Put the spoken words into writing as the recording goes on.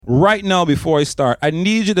right now before I start, I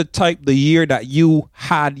need you to type the year that you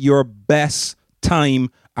had your best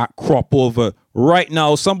time at Crop Over. Right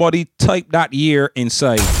now, somebody type that year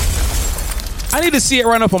inside. I need to see it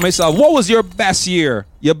right now for myself. What was your best year?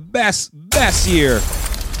 Your best year.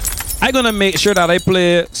 I'm going to make sure that I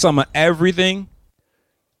play some of everything.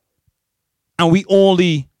 And we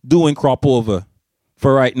only doing Crop Over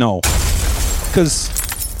for right now. Because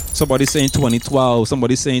somebody's saying 2012,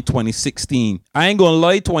 somebody's saying 2016. I ain't gonna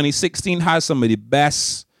lie, 2016 has some of the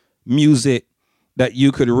best music that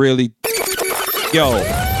you could really... Yo.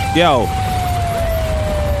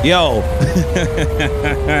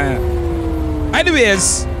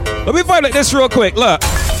 Anyways, let me find out this real quick. Look.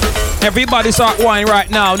 Everybody start whining right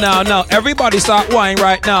now. Everybody start whining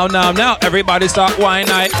right now. Everybody start whining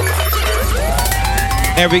right.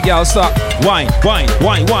 Every girl start whine. Every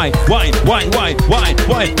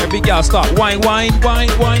girl start whine.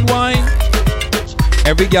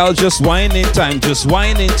 Every girl just whining time. Just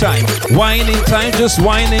whining time. Whining time. Just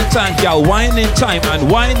whining time. Girl whining time and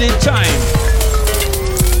whining time.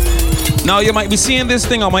 Now you might be seeing this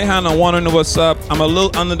thing on my hand and wondering what's up. I'm a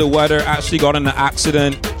little under the weather. Actually got in an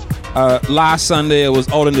accident last Sunday. I was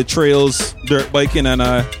out in the trails, dirt biking, and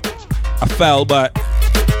I fell, but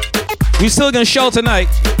we still gonna show tonight.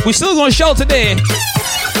 We still gonna show today.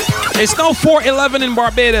 It's now 4:11 in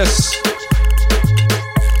Barbados.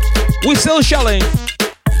 We still shelling.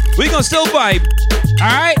 We gonna still vibe.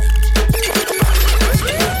 Alright?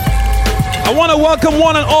 I wanna welcome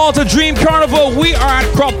one and all to Dream Carnival. We are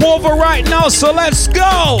at Crop Over right now, so let's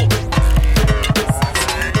go!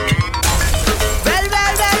 Well,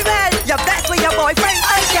 your best with your boyfriend,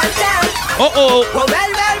 I can tell. Uh-oh. Well,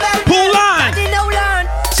 pull on.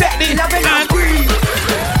 Set the and breathe.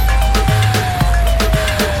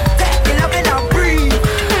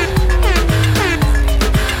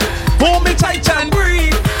 Hold me tight and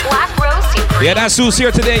breathe. Black Rose Supreme. Yeah, that's who's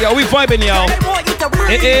here today, yo. We vibing, yo.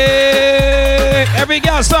 Hey, every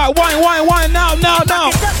girl start whine now.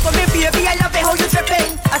 Up for me, baby, I love it how you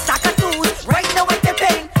tripping. A stack of tools, right now I'm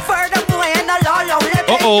tipping. Furthermore, and a long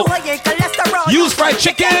living. Use fried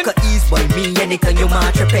chicken. Could ease by me anytime you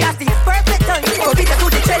want tripping. That's the perfect time. Go get to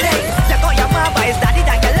the chilling. You got your mama, is daddy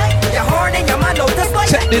that you like. Your horn and your man out the spine.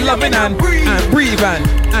 Take the loving and breathe and breathe and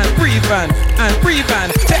breathe and breathe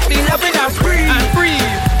and take the loving and breathe and breathe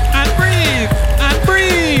and breathe and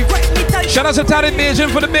breathe. Shout out to Taddy Beijing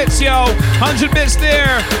for the bits, yo. 100 bits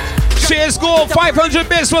there. Shares gold, 500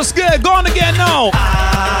 bits. What's good? Go on again now.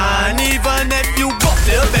 And even if you got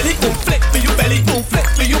little belly boom flick, for you belly boom flick,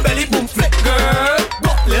 for you belly boom flick, girl.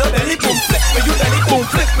 Got little belly boom flick, for you belly boom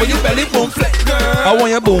flick, for you belly boom flick, girl. I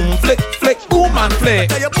want your boom flick, boom and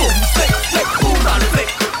flick. I tell you boom flick, boom and flick,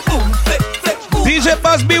 boom flick, boom. DJ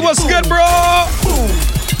Buzz B, what's good, bro? Boom.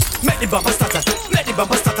 Make the bumper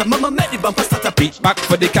starter, mama, make the bumper starter. Beat back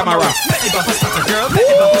for the camera. Make the bumper starter, girl. Make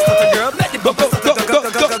the bumper starter, girl. Make the bumper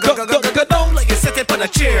starter, go down like you set up on a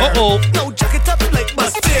chair. Uh-oh. No jacket up like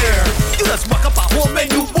Bustier. You just walk up at home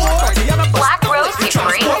and you walk. Black Rose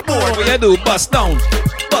Supreme. What you do? Bust down.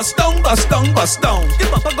 Bust down. Your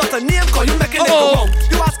papa got a name, call you making it go wrong.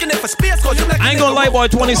 You asking it for space, call you making it I ain't gonna lie, boy.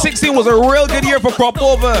 2016 was a real good year for Crop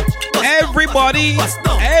Over. Everybody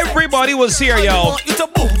was here, yo.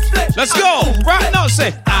 Let's go. Right now,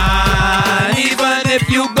 say. And even if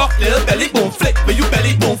you got little belly boom flick, but you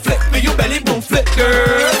belly boom flick, but you belly boom flick,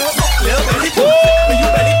 girl. Little belly boom flick, but you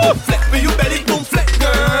belly boom flick, but you belly boom flick,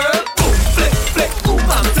 girl. Boom flick, boom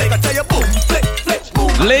and flick. I tell you boom flick, boom.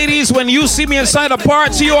 Ladies, when you see me inside a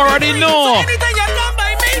party, you already know. Anything you done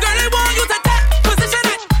by me, girl, I want you to take position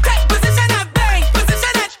and bang, position and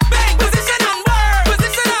bang, position and word,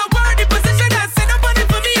 the position and sit up on it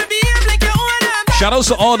for me and behave like you own them. Shout out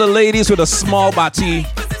to all the ladies with a small body,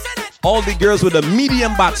 all the girls with a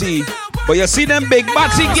medium body. But you see them big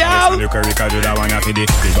body, girl?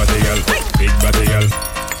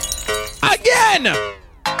 Again!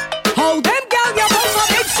 Hold them, girl, your bumper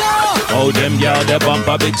big so. Oh, them girl, their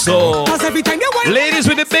bumper big so. Cause every time you want Ladies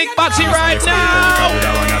with the big body right now.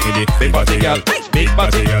 Big body girl, big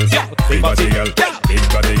body girl, big body girl, big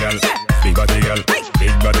body girl, big body girl,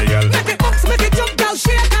 big body girl. make it box, make it jump, girl,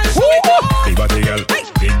 shake and show it Woo! off. Big body girl,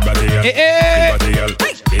 big body girl, Hey, hey. big body girl.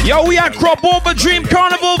 Yo, we at Crop Over Dream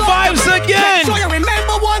Carnival vibes again. So you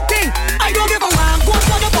remember one thing, I don't give a damn what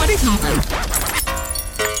for the body.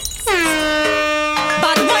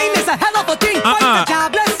 Bad wine is a hell of a thing.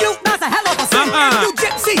 God bless you, that's a hell of a thing. If you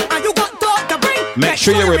gypsy and you got thought to bring, Make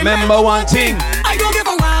sure you remember one thing. I don't give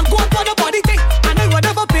a damn what for the body thing. And I would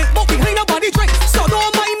never pick, but behind the body drink. So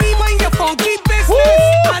don't mind me, mind your funky business.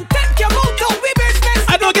 Woo! And take your mouth out with business.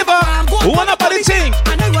 I don't give a what about the thing.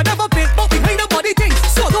 And I would never pick, but behind the body thing.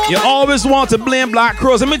 So don't You always want to blame Black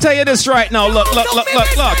Crows. Let me tell you this right now. Look.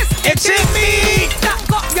 It's in me. That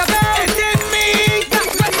got your girl. It's in me.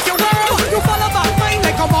 That makes your world. You follow back mine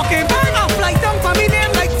like a mocking bird. I'll fly down for me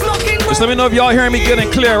name like flocking bird. Just let me know if y'all hearing me good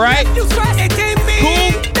and clear, right? You stress. It's in me.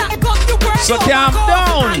 Cool. That got your girl. So calm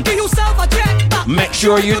down. Give yourself a check. Make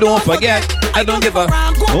sure you don't forget. I don't give a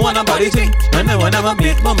one nobody think. And I will never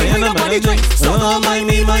beat my man and my drink. Oh, mind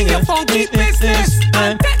me, mind your funky business.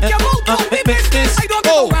 And business. I don't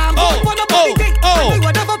give a ram. What nobody think.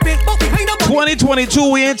 I never been, but behind the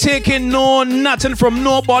 2022, we ain't taking nothing from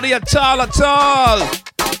nobody at all.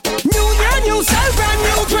 New year, new style, brand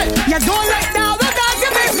new drip. You don't like now, but that's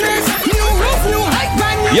your business. New roof, new height,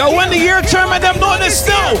 brand new. Yo, when the year term and them know this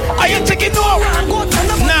now, I ain't taking no.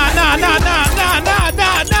 Nah.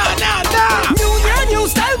 New year, new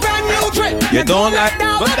style, brand new drip. You don't like,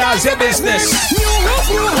 but that's your business. New roof,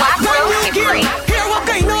 new height, brand new gear. Hear what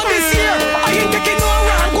going on this year. I ain't taking no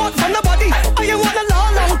round, got from the body. I ain't want a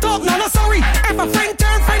long talk, no sorry. If a friend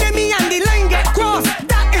turn friend of me and the line get crossed,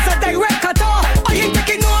 that is a direct cut off. I ain't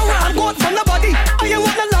taking no round, got from the body. I ain't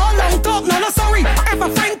want a long talk, no sorry. If a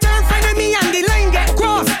friend turn friend of me and the line get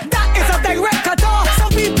crossed, that is a direct cut off.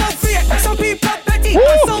 Some people fake, some people petty.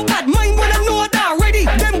 And some bad mind wanna know that already.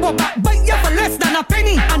 Them go back, bite you for less than a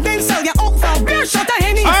penny, and then sell you out for a beer shot of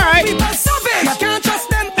Henny. All right. People savage, you can't trust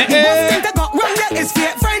them. Most thing they got wrong, yeah, is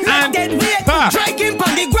fake friends. And Dead weight, dragging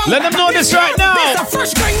on the ground. let them know this right now. This a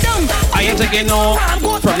fresh grind down. I ain't taking no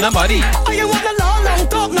from nobody. I ain't want a long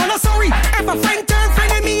talk, no sorry. If a friend turn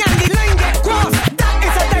friend of me and the line get crossed, that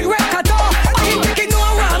is a direct cut off. I ain't taking no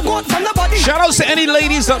round, got from the body. Shout out to any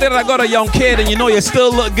ladies out there that got a young kid and you know you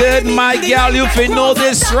still look good. My gal, you fin know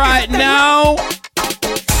this right now.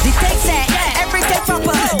 The text said, everything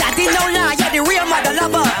proper. Daddy no lie, yeah, the real mother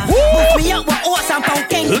lover. Move me up with oats and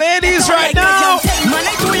pumpkin. Ladies right now. Man,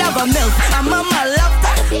 I do love a milk, and mama love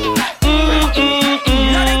that.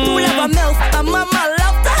 Man, I do love a milk, and mama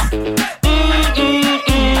love that.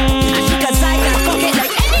 And she can side and cook it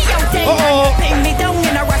like any young thing. Pin me down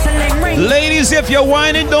in a wrestling ring. Ladies, if you're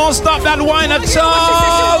whining, don't stop that whine at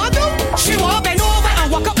all. She walk bend over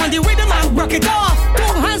and walk up on the rhythm and broke it off. 2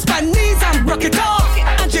 hands by knees and broke it off.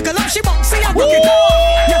 And jiggle up, she boxy and broke it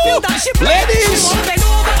off. You feel that she play? Ladies. She walk bend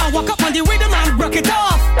over and walk up on the rhythm and broke it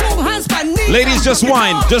off. 2 hands by knees. Ladies, just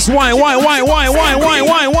whine. Just whine. Put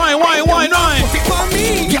it for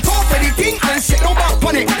me. Get off for the thing and sit no back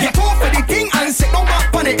on it. Get off for the thing and sit no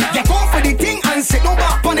back on it. Get off for the thing and sit no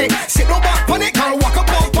back on it. Sit no back on it, girl, walk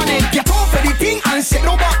up on it. Get off for the thing and sit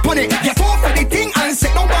no back on it. Get off for the thing and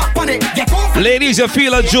sit no back on it. Get off. Ladies, you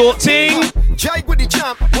feel a jolting? Jake with the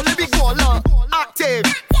champ, well, let me go along. Active.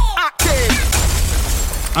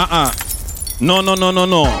 No.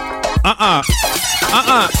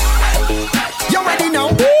 You already know.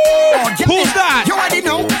 Who's that? You already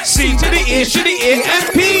know. C to the A to the A and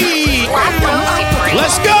P. Black Rose Supreme.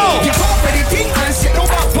 Let's go. Get off for the thing and sit no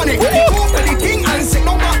back on it. Get off for the thing and sit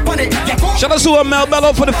no back on it. Get off. Shout out to Mel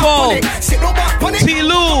Bello for the fall. Sit no back on it. T.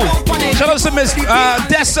 Lou. Shout out to Miss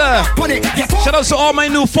Dessa. Shout out to all my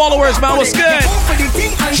new followers, man. What's good?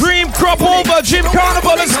 Dream Crop Over, Dream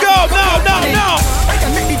Carnival. Let's go. No. I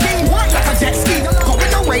can make the thing work like a jet ski.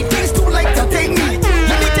 Going away, things too late to take me.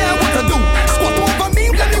 Let me tell you what to do. Squat over me,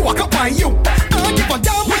 let me walk up on you. I give a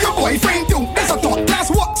damn what your boyfriend do. There's a thought class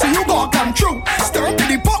walk, so you gon' come true. Stir to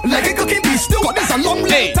the pot like a cookie be stew. But there's a long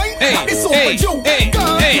Hey, time, hey, but it's hey, overdue. hey,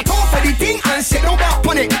 Girl, hey. get off for the thing and sit no back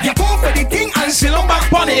on it. Get off for the thing and sit no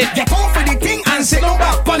back on it. Get off for the thing and sit no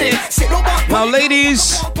back on it. Sit no back on Now, it.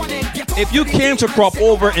 ladies, if you came to Crop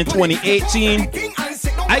Over in 2018,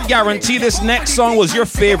 I guarantee this next song was your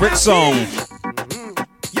favorite song.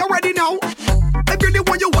 You already know. I really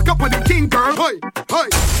want you walk up on the king, girl. Hey.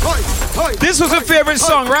 This was your favorite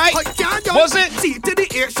song, right? Was it? C to the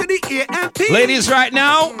A to the A and P. Ladies, right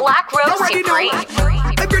now, Black Rose You already know. Supreme.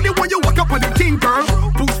 I really want you walk up on the king, girl.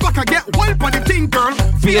 Boost back and get wild on the king, girl.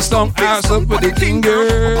 face down, ass up with the thing, girl.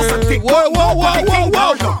 Whoa.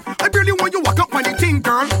 I really want you walk up on the thing,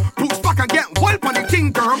 girl. Boost back and get wild on the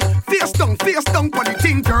thing, girl. Face down on the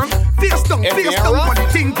thing, girl. Face down on the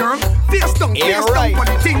thing, girl. Face down on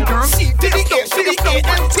the thing, girl. C to the A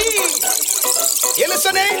and P. You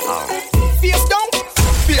listening? Face down.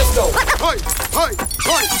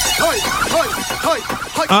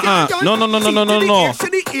 No.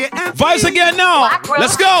 Vibes again now. Black Rose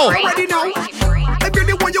Let's go. Supreme. Already know. I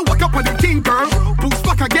really want you walk up on the thing, girl. Boost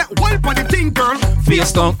back back and get wild for the thing, girl.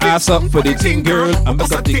 Face down, ass up for the thing, girl. I'm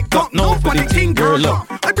gonna TikTok now for the thing, girl. Look,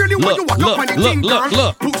 I really want you walk up on the thing,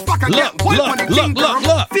 girl. Push back and get wild for the thing,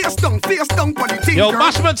 girl. Face down for the thing, girl. Yo,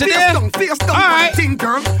 Bashman today. Face down for the thing,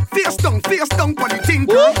 girl. Face down for the thing,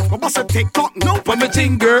 girl. I bust a TikTok now for the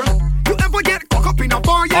thing, girl. You ever get caught up in a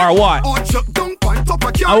bar yet? Or what? Or chuck down on top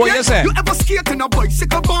of car what yet? you say? You ever skate in a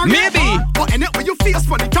bicycle bar yet? Maybe. But in it when you face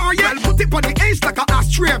for the car yet? Put it on the edge like a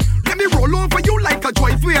ashtray. Let me roll over you like a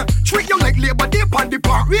driveway. Treat you like Labor Day on the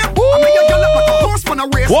parkway. I mean you girl up like a horse on a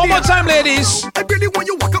race. One more time, ladies. I really want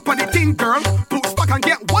you walk up on the thing, girl. Push back and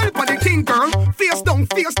get wild on the thing, girl. Face down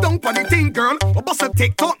on the thing, girl. I bust a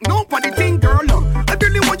TikTok now on the thing, girl. I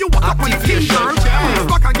really want you walk up on the thing, girl. Push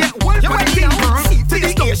back and get wild on the thing, girl.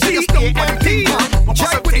 Face down on the thing, girl. I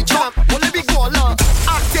bust a TikTok. Well, let me go along.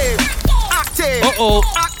 Active.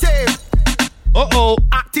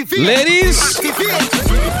 Activate. Ladies,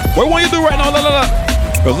 what want you to do right now?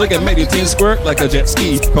 Cause look at me, team squirt like a jet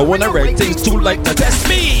ski. But when I write things too like to test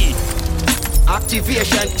me.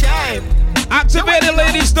 Activation time. Activate it,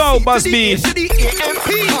 ladies, though, Buzz B.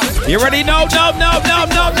 You ready? No.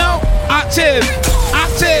 Active.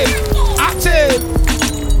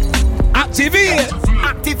 Activate.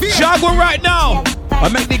 Juggle right now. I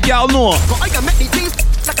make the gal know. I can make the things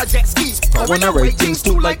like a jet ski. But when I write things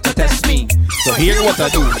too like to test me. So here what I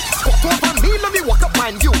do.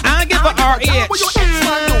 I give a RH.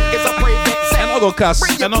 I'm not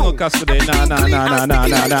gonna cuss today. Nah.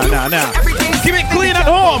 Keep it clean at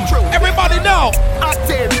home. Everybody know.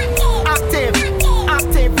 Active.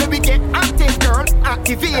 Let me get active, girl.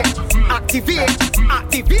 Activate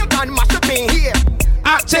and mash up in here.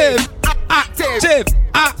 Active. Activate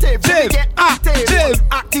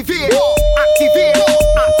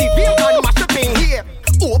and mash up in here.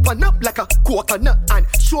 Open up like a coconut and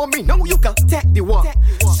show me now you can take the walk.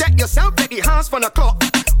 Set yourself at the hands for the clock.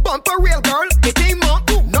 Bumper real girl, it ain't more.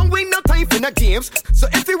 No ain't no time for the games. So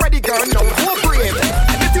if you ready, girl, now go brave.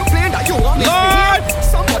 And if you playing that you want me to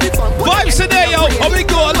somebody bump vibes today, yo. How we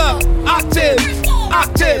go? Look. Active.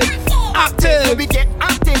 Let me get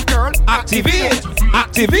active, girl. Activate.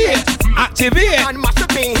 And mash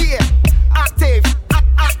up in here. Active.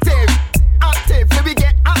 Let me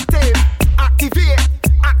get active. Activate.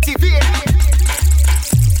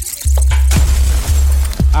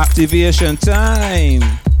 Activation time.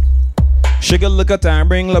 Sugar look a time,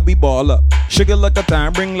 bring lobby ball up. Sugar look a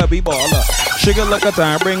time, bring lobby ball up. Sugar look a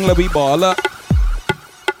time, bring lobby ball up.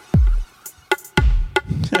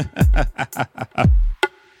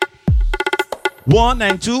 One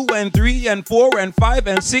and two and three and four and five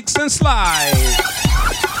and six and slide.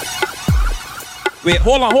 Wait,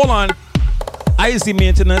 hold on. I is the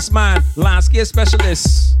maintenance man, landscape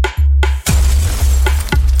specialist.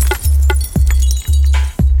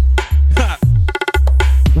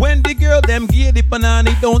 When the girl them get the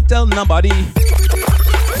banana, don't tell nobody.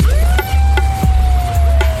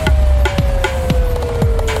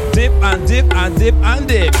 Dip.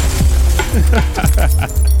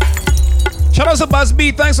 Shout out to Buzz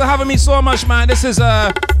B. Thanks for having me so much, man. This is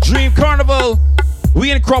Dream Carnival.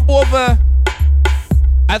 We in Crop Over.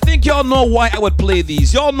 I think y'all know why I would play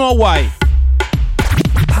these. Y'all know why.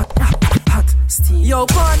 Hot, steam. Yo,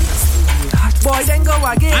 pun. Boy, then go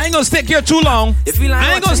again. I ain't gonna stick here too long.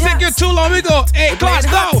 I ain't gonna stick here too long. We go. Hey, class,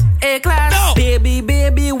 go. Hey, class. Go. Baby,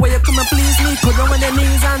 where you come and please me? Put on the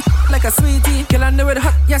knees and like a sweetie. Kill on the red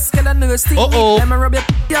hot, yes, kill on the steamy. Let me rub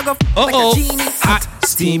your go like a genie. Hot,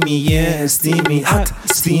 steamy, yeah, steamy, hot,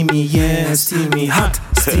 steamy, yeah, steamy, hot,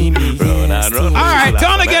 steamy, yeah, steamy. All right,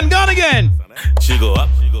 gone again. She go up,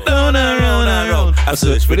 down and round. I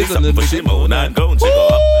search for this something, but she moan and groan. She go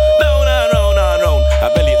up, down and round.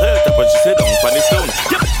 I belly hurt her, but she sit on funny stone.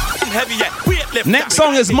 Heavy yet, weight lift. Next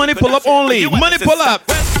song is Money Pull Up only. Money Pull Up.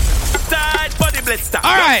 Tight body blister.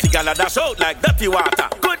 All right. She gonna dash out like dirty water.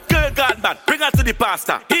 Good girl gone bad, bring her to the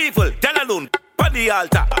pastor. Evil, tell alone, on the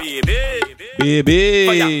altar. Baby.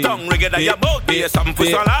 For your tongue, reggae that your mouth, be something for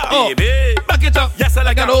swallow. Baby. Back it up. Yes,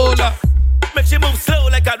 like a roller. Make she move slow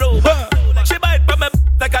like a rover. She bite from me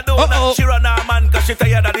like a donut. She run her man cause she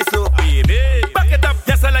tired of the slope. Back it up,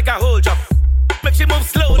 yes, like a whole chop. Make she move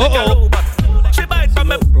slow like a robot. She bite from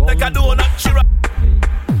me like a donut. She run.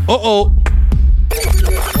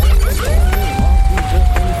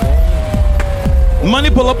 Money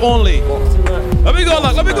Pull Up only. Let me go.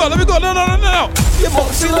 No. Your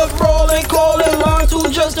boxy look brawling, calling, line two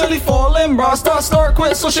just nearly falling. Bra start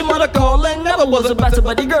quit, so she mother calling. Never was a better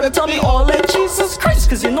buddy girl to tell me all in. Jesus Christ,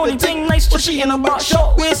 cause you know anything nice, but she in a box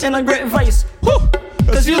short waist and a great vice.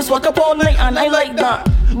 Cause you just walk up all night and I like that.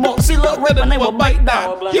 Boxy look rip and I will bite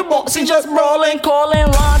that. Your boxy just brawling, calling,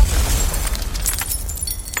 line.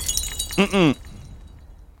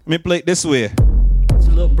 Me play it this way. It's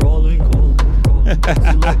a little brawling cold. It's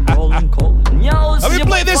a little brawling cold. Yo, Let me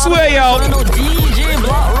play it this way, yo. DJ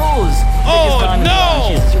Black Rose. Oh no!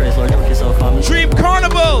 Jesus Christ, Lord, never kiss off family. Dream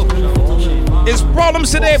Carnival. It's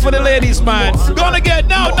problems today for the ladies, man. Gonna get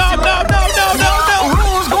no. Rose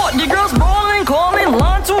got the girls brawling, calling,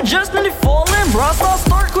 line to just in the falling. Brasta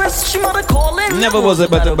start quest, she mother calling. Never was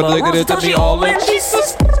it better, but look at it to be all in.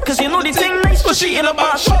 Jesus, cause you know the thing nice, but she in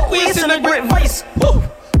about short waist and a great vice.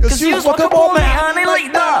 Cause you was walk up on me and they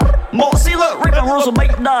like that. Bossy look, Rick and Rose will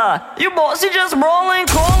bite that. You bossy just brawling,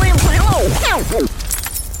 calling, play low.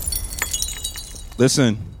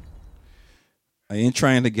 Listen, I ain't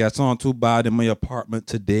trying to get on too bad in my apartment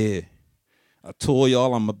today. I told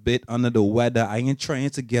y'all I'm a bit under the weather. I ain't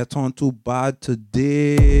trying to get on too bad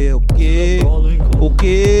today. Okay.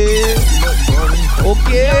 Your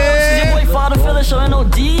boy Father Phillips showing no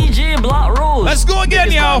DJ Black Rose. Let's go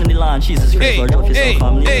again, y'all. Jesus Christ, Lord, never kiss off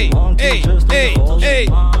family.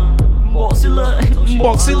 Bossy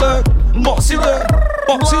look.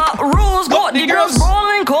 Black Rose got the girls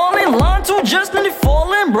brawling, calling, line to just in the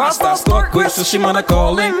falling. Brasta start quest, so she mother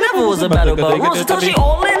calling. Never was a battle, but Rose until she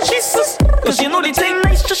all in. Jesus, cause you know the thing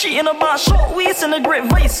nice, just she in a bar short waist and a great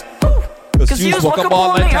vice. Cause you walk up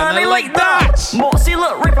on me and they like that. Bossy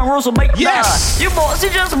look, Rick and Rose will bite that. You bossy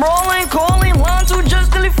just brawling, calling, line to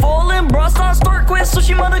just in the falling. Brasta start quest, so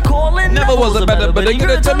she mother calling. Never was a better, but they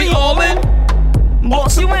gonna tell me all in.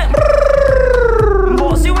 Bossy went.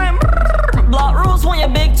 Black Rose want your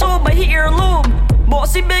big toe, but he earlobe.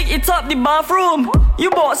 Bossy big, it top the bathroom. You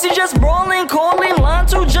bossy just brawling, calling, line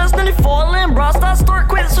to just in the falling. Brasta start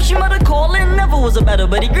quit, so she mother calling. Never was a better,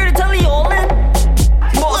 but he girl to tell you all in.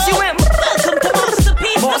 Bossy went. Welcome to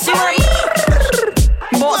Masterpiece. Bossy went.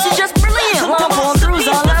 Bossy just brilliant. Lamp on throughs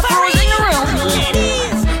all that frozen around.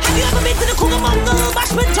 Ladies, have you ever been to the Kugamonga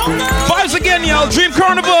Bashment Jungle? Vibes again, y'all. Dream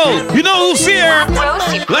Carnival. You know who's here.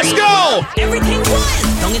 Let's go. Everything was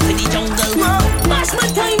down into the jungle.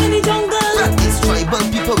 Bashment time in the jungle. These tribal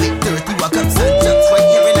people with dirty walk-ups and jumps right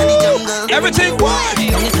here in the jungle. Everything was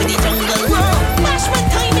down into the jungle. Bashment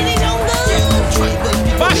time in the jungle.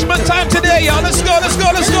 Bashment time today, y'all. Let's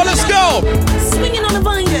go. Swinging on the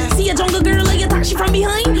vine. See a jungle girl like attack she from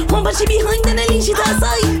behind. One but she behind and then lean she to the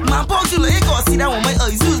side. My boss, you like go see that one my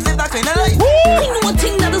eyes. You live that kind of life. I know a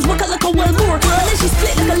thing that is work like a wild boar. And then she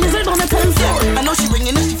split like a lizard on a 10th floor. I know she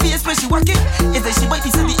ringing and she fierce when she walking. Is that she bite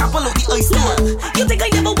piece of the apple out the ice store? You think I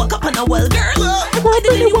never walk up on a wild girl? Why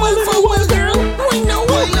did you want for a wild girl? Why no?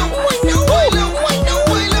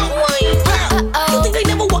 You think I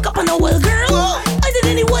never walk up on a wild girl? I did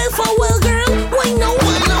any wild for a wild girl? Why no?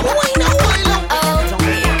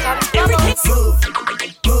 Everything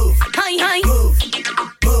move. Hi.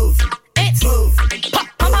 It's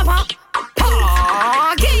pop.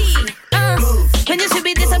 Party. When you should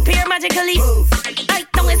be disappear magically. I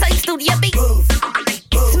know it's like studio beat.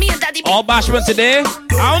 It's me and Daddy. All Bashment today? I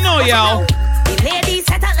don't know, y'all. Ladies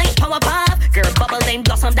set out like power pop. Girl bubble name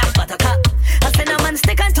blossom that buttercup. A cinnamon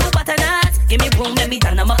stick and two butternuts. Give me room, let me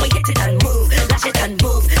turn them up. I hit it and move. Lash it and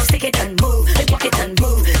move. Stick it and move. I walk it and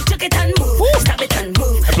move. Juke it and move. Stab it and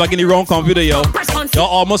move. I'm plugging the wrong computer, yo. Y'all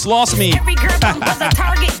almost lost me. Every girl was a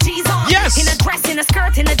target. G's on. Yes. In a dress, in a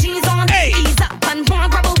skirt, in a jeans on. Hey. Ease up and one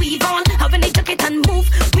grab a weave on. How when they juke it and move.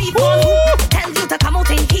 Weave on. Tell you to come out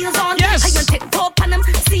in heels on. Yes. I can tip top on them.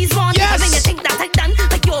 Seize one. Yes. When you think that I done.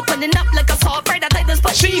 Like you opening up like a soft bread that I just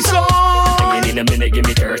put She's cheese on. In a minute, give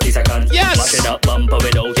me 30 seconds. Yes. Wash it up, bumper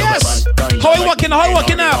without Yes. a weapon. How you walking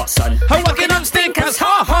out? How walking up stinkers?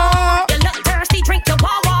 Ha. You look thirsty, drink your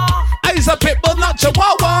wawa. I's a pit bull, not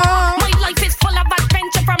chihuahua. My life is full of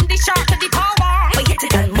adventure from the shark to the tower. I hit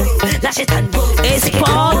it and move, lash it and move. It's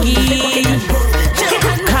foggy.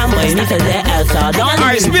 Come with me to the Elsa.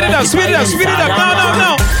 Alright, speed it up.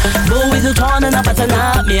 No. Boys are turning up at the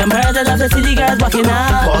night. Me and her, the city girls walking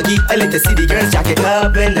up. Foggy, I let the city girls jack it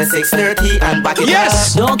up in the 6:30 and back it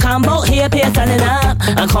Yes. Don't come out here, peer standing up.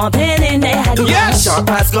 I'm complaining they had it. Yes. Short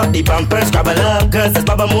pass got the bumper, scrabble up, cause it's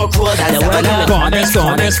Baba more cool than The world Savannah. Go on dance. Go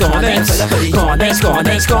on dance. Go on dance. Go on dance. Go on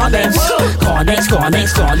dance. Go on dance. Go on dance. Go on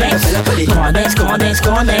dance. Go on dance. Go on dance. Go on dance.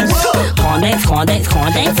 Go on dance. Go on dance. Go on dance. Go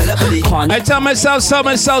on dance. Go on I dance. tell myself,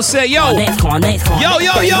 say, yo. Go on dance. Go on dance. Yo.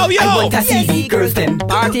 I want to see the girls them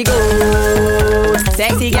Party good,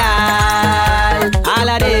 sexy girl, all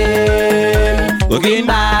of them Looking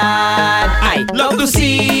bad. I love to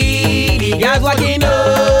see the girls walking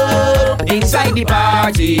up inside the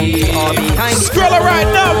party or behind the Scroll it right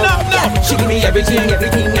now. She give me everything. Girl, she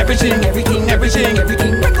give me everything. Girl,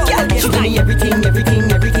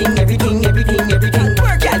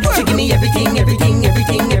 she give me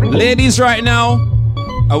everything. Ladies right now,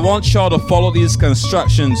 I want y'all to follow these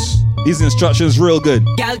instructions real good.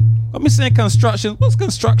 Let me say constructions. What's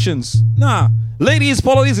constructions? Nah. Ladies,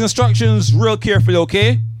 follow these instructions real carefully,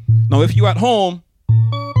 okay? Now, if you at home,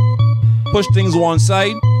 push things one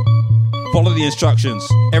side, follow the instructions.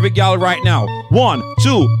 Every gal right now. 1,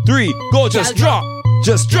 2, 3, go. Just drop.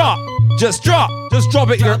 Just drop. Just drop. Just drop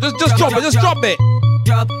it here. Just drop it. Just drop it.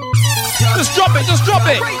 Just drop it. Just drop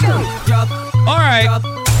it. All right.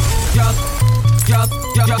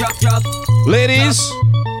 Ladies,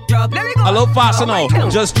 a little faster now.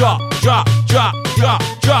 Just drop, drop, drop, drop,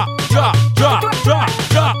 drop, drop, drop, drop,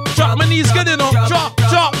 drop, drop. My knees good enough. Drop,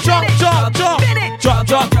 drop, drop, drop, drop, drop, drop,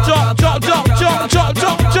 drop, drop, drop, drop,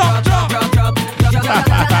 drop, drop,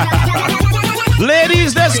 drop.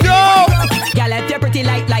 Ladies, let's go. Y'all have your pretty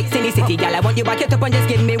like City City. Y'all, I want you back it up and just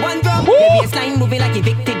give me one drop. The baseline moving like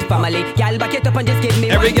evicted family. Y'all, back it up and just give me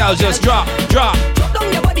every one gal just drop, drop. Drop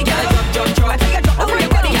down your body, girl. Drop, drop, drop. I tell you, drop down your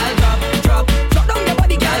body, girl. Drop, drop. Drop down your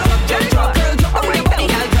body, girl. Drop, drop, girl. Drop down your body,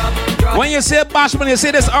 girl. Drop, drop. When you say Bashman, you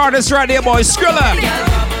say this artist right there, boy. Skrilla.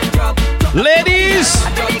 Ladies.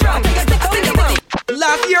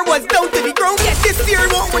 Last year was down to the ground. Yes, this year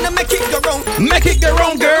won't wanna make it go wrong. Make it go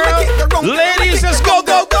wrong, girl. Ladies, let's go,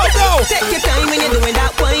 go, go, go. Take your time when you're doing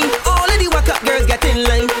that wine. All of the walk up girls get in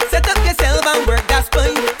line. Set up yourself and work that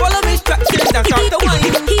spine. Follow instructions and start the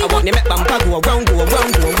wine. I want the make bumper go around, go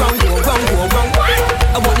around, go around, go around, go around.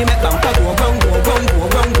 I want the make bumper go around, go around, go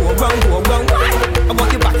around, go around, go around. I want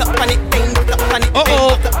you back up on it, bang, back up on it, bang,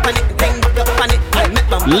 back up on it, bang, back up on it.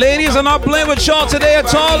 Ladies, I'm not playing with y'all today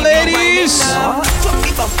at all, ladies.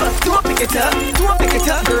 Do I pick it up? Do I pick it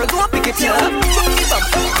up? Girl, do I pick it up? Do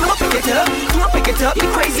I pick it up? Do I pick it up? You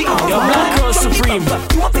crazy? Yo, man, girl supreme.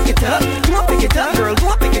 Do I pick it up? Do I pick it up? Girl, do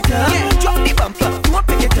I pick it up? Yeah, drop the bumper. Do I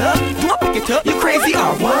pick it up? Do I pick it up? You crazy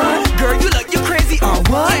or what? Girl, you look, you crazy or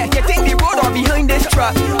what? You think the road or behind this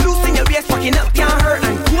truck? Loosen your waist, fucking up, can't hurt.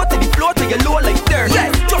 And go to the floor till you're low like dirt.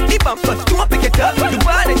 Yeah, drop the bumper. Do I pick it up? You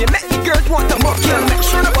bad and you make the girls want to mock you. Make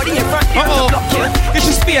sure nobody in front of you block you. Get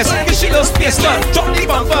your space, get your little space, look. Drop the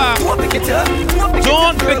bumper. Don't pick it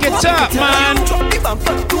up, man.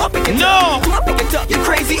 No. Don't pick it up. You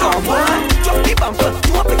crazy or what? Drop the bumper.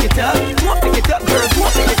 Don't pick it up. Don't pick it up, girl.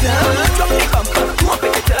 Don't pick it up. Drop the bumper. Don't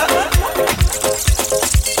pick it up.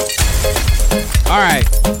 All right.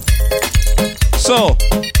 So,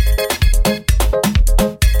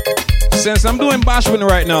 since I'm doing Bashman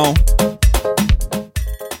right now,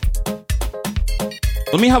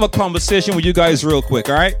 let me have a conversation with you guys real quick.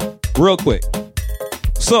 All right, real quick.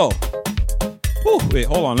 So, wait,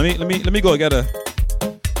 hold on. Let me go get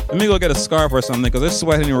a scarf or something because it's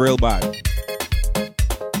sweating real bad.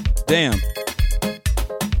 Damn.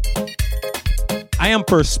 I am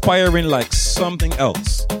perspiring like something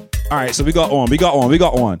else. All right, so we got one.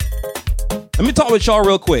 Let me talk with y'all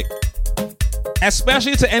real quick.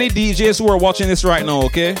 Especially to any DJs who are watching this right now,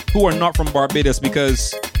 okay? Who are not from Barbados,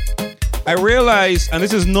 because I realize, and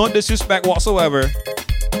this is no disrespect whatsoever,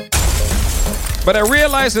 but I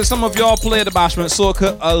realize that some of y'all play the Bashment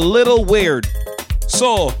Soca a little weird.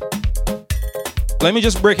 So, let me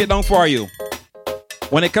just break it down for you.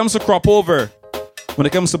 When it comes to crop over, when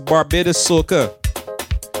it comes to Barbados Soca,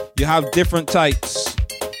 you have different types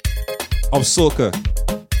of soca.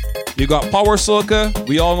 You got power soca.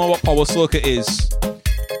 We all know what power soca is.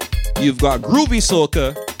 You've got groovy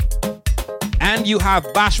soca, and you have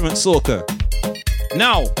bashment soca.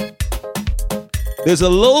 Now, there's a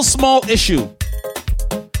little small issue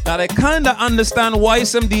that I kind of understand why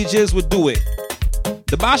some DJs would do it.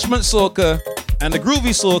 The bashment soca and the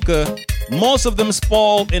groovy soca, most of them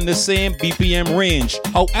fall in the same BPM range.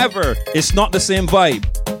 However, it's not the same vibe.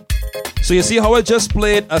 So you see how I just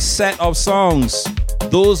played a set of songs?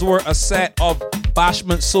 Those were a set of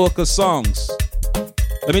bashment soca songs.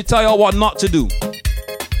 Let me tell y'all what not to do.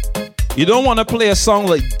 You don't want to play a song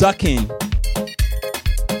like Ducking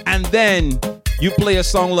and then you play a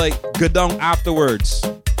song like Gadong afterwards.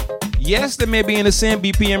 Yes, they may be in the same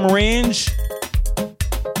BPM range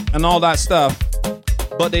and all that stuff,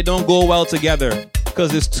 but they don't go well together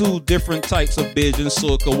because there's two different types of Bajan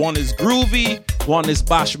soca. One is groovy, one is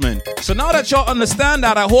bashment. So now that y'all understand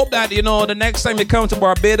that, I hope that, you know, the next time you come to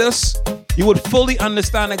Barbados, you would fully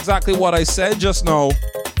understand exactly what I said just now,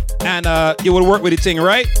 and you would work with the thing,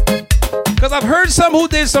 right? Because I've heard some who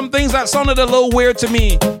did some things that sounded a little weird to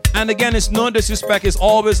me. And again, it's no disrespect. It's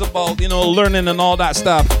always about, you know, learning and all that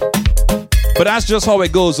stuff. But that's just how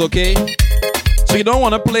it goes, okay? So you don't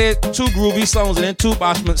want to play two groovy songs and then two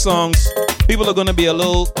bashment songs. People are going to be a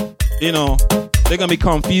little, you know, they're going to be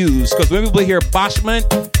confused. Because when people hear bashment,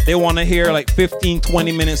 they want to hear like 15,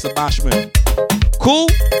 20 minutes of bashment. Cool?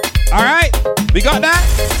 All right? We got that?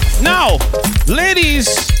 Now, ladies,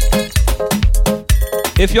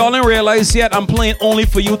 if y'all didn't realize yet, I'm playing only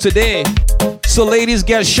for you today. So ladies,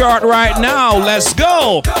 get short right now. Let's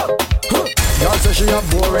go. Y'all say she a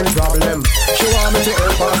boring problem. She want me to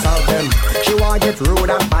help her solve them. She want get rude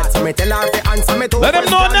and bad, so me tell her to answer me to. Let them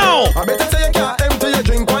know now. I better say you can't empty your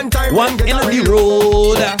drink one time. One in the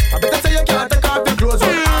road. I better say you can't take off your clothes.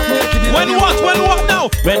 When what now?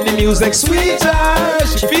 When the music's sweeter,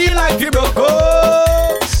 she feel like you broke up.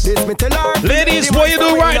 Ladies, what you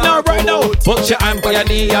do right now? Put your hand on your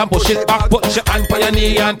knee and push it back. Put your hand on your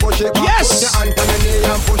knee and push it back. Yes.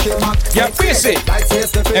 Yeah, face it.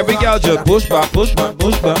 Every girl just push back, push back,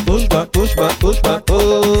 push back, push back, push back, push back, push.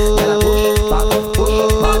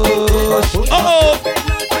 Uh-oh.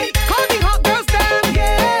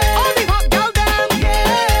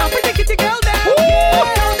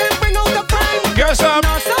 Girls up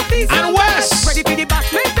and west.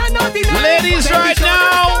 Ladies right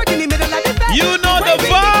now, you know the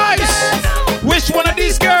vibes. Which one of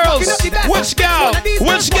these girls? Which gal?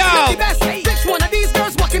 Which gal? Which one of these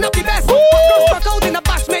girls walking up the best?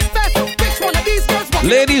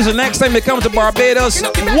 Ladies, the next time they come to Barbados,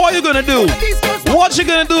 what you gonna do? What you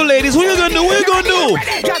gonna do, ladies? What you gonna do? What you gonna do?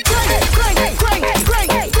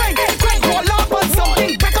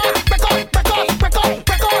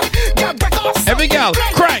 Every gal,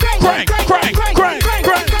 crank, crank, crank, crank, crank, crank.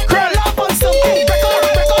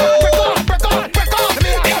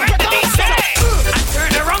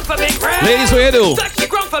 Ladies, what you do?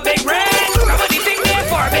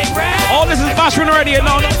 All this is bashing already.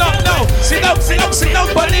 No. Sit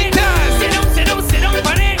down, buddy.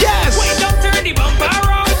 Yes.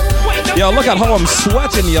 Yo, look at how I'm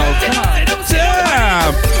sweating, yo.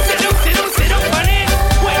 Damn.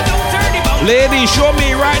 Ladies, show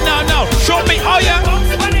me right now. Show me. Oh, yeah.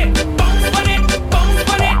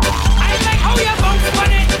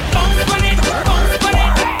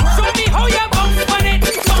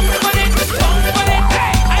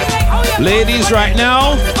 Ladies, right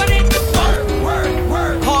now.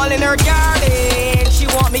 Calling her garden, she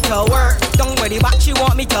want me to work. Don't worry about she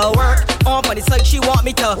want me to work. On for the side, she want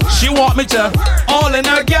me to. All in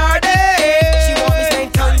her garden. She want me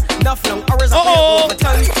spend time. Enough long hours of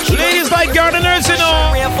overtime. Ladies like gardeners, you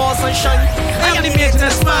know. Rainfall, sunshine. I am the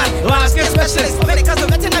maintenance man. Landscape specialist. Because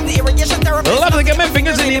of it, I'm the irrigation therapist. Love to get my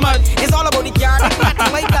fingers in the mud. It's all about the garden.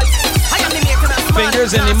 I am the maintenance man.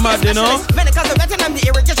 Fingers in the mud, you know. Because of it, I'm the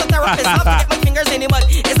irrigation therapist. Love to get my fingers in the mud.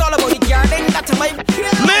 It's all about the garden. That's my.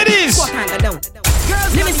 Ladies. Squat hand down.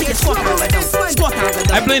 Let me see you squat hand down. Squat hand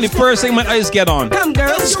down. I play the first thing my eyes get on. Come,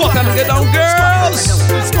 girls. Squat hand get down, girls.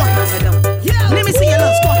 Squat hand down. Let me see you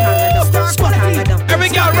love squat hand down. Squat hand down. Every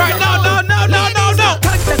girl right now.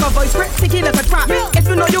 Like a voice script, sticky like a trap. If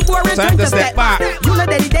you know you're boring, time to step back. You know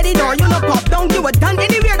daddy, no, you know pop. Don't you a done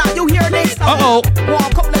anywhere that you hear this. Uh-oh.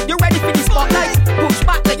 Walk up like you're ready for the spotlight. Push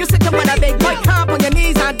back like you sit up on a big mic. Hop on your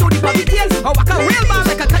knees and do the puppy tails. Or walk a real bar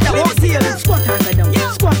like a cut that won't seal. Squat hand down.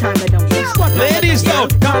 Squat hand down. Ladies, now,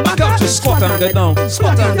 come back up to squat and get down.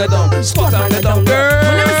 Squat and get down. Squat and get down, girl.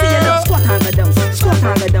 Let me see you now. Squat hand down. Squat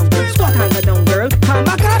hand down. Squat hand down, girl. Come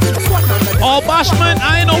back up. Squat hand down. All bashman,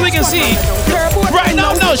 I know we can see. Right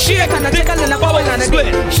now, shake and a jiggle and a bubble and a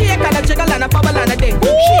dick. Shake and a jiggle and a bubble and a dick.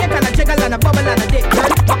 Shake and a jiggle and a bubble and a dick.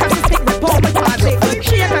 Walk us stick the pole with your dick.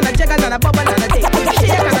 Shake and a jiggle and a bubble and a dick.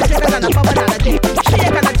 Shake and a jiggle and a bubble and a dick.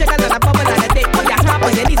 Shake and a jiggle and a bubble and a dick. On your top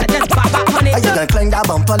on your knees and just back on it. You gonna clang that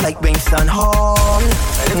bumper like Winston Hall.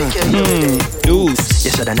 Oops.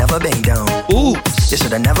 You shoulda never been down. Oops. You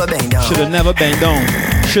shoulda never been down. Shoulda never been down.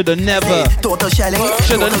 Shoulda never. Total shelling.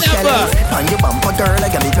 Shoulda never. On your bumper, girl, I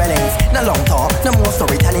got me dwellings. No long talk, no more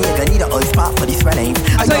storytelling. You gonna need a ice spot for the swelling.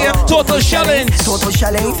 I tell you, total shellings. Total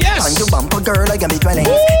shellings. Yes. On your bumper, girl, I got me dwellings.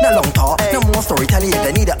 No long talk, no more storytelling. You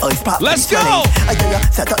gonna need a ice spot for the swelling. I tell you,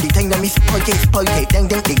 set up the thing, let me exploit it. Ding,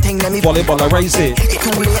 the thing, let me volleyball, raise it. It's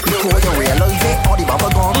too late before you realize it. All the bumper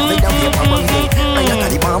gone, they down here for rosy. I got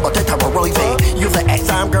the bomb, but they terrorize it. Use the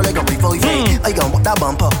X-time, girl, I gon' revive it. I gon' walk that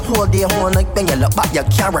bumper, whole day, whole night. Then you look back, you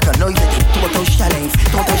can't recognize it. Total shellings.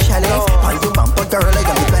 On your bumper, girl, I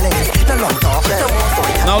got me dwellings. No long talk, no more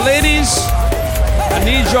storytelling. Now, ladies, I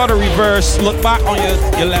need y'all to reverse. Look back on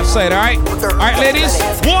your left side, all right? All right, ladies.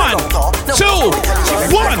 1, 2,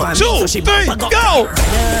 1, 2, 3, go!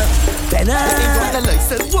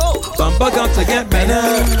 Bumper got to get better.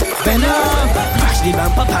 Mash the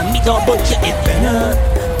bumper, pan me down, but you it better.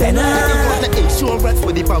 The insurance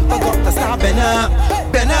with the bumper got to stop. Better.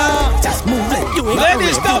 Just move like you ain't.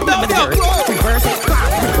 Ladies, stop. Reverse it.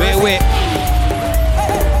 Wait.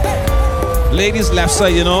 Ladies, left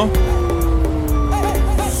side, you know.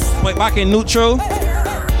 Wait, back in neutral.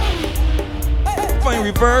 Fine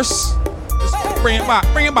reverse. Just bring it back,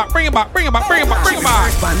 bring it back, bring it back, bring it back, bring it back, bring it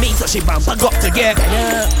back. By me, so she bumper got to get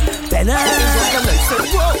better.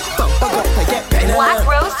 Black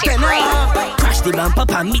Rose Supreme. Crash the bumper,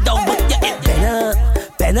 pan me down, but you get better.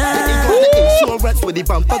 Insurance with the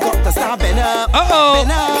bumper got to start better. Uh-oh.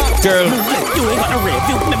 Girl. You ain't got a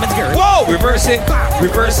review, remember the girl. Whoa, reverse it,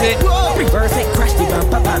 reverse it. Reverse it, crash the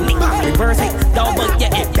bumper, pan me. Reverse it, down, but you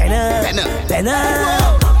get better.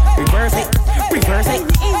 Reverse it, reverse it,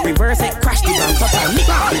 reverse it, crash the bumper, pan me.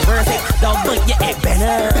 Reverse it, down, but you get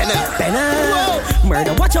better.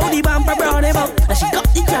 Murder, watch how the bumper brought him out. And she got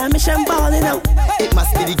the transmission balling out. It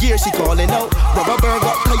must be the gear she calling out. Rubber bird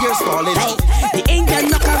got tires falling out. The engine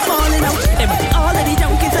knock her falling out. Everybody all of the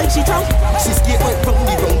junk inside she throw. She skate right from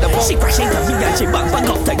the roundabout. She crashing to me and she bumper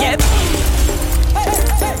got to get.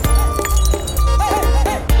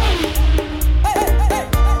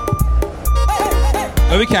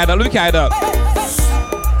 Let me carry it up.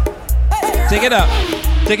 Take it up.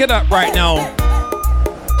 Take it up right now.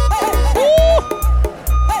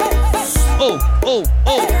 Oh.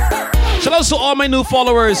 Shout out to all my new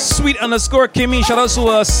followers. Sweet_Kimmy. Shout out to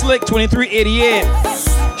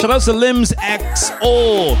Slick2388. Shout out to Limbs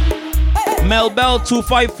XO. Melbell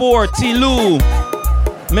 254. T-Lou.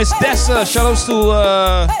 Miss Dessa. Shout outs to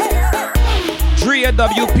Drea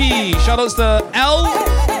WP. Shout outs to L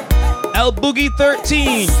Boogie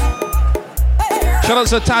 13. Shout out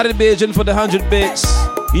to Tatted Bijan for the 100 bits.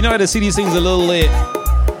 You know how to see these things a little late.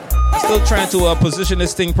 I'm still trying to position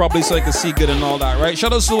this thing properly so I can see good and all that, right?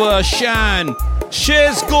 Shout out to Shan.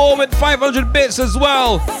 Shiz Go with 500 bits as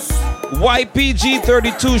well.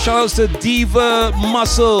 YPG32. Shout outs to Diva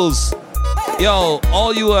Muscles. Yo,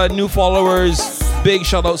 all you new followers, big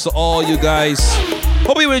shout outs to all you guys.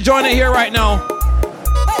 Hope you enjoying it here right now.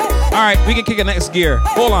 All right, we can kick the next gear.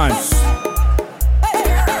 Hold on.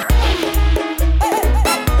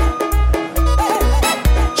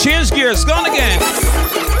 Change gears, gone again.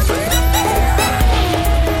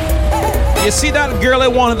 You see that girl I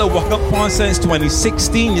wanted to walk up on since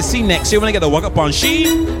 2016? You see next year when I get to walk up on she?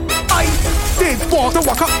 I did want to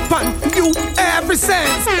walk up on you ever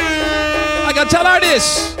since. I gotta tell her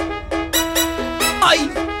this. I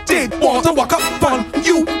did want to walk up on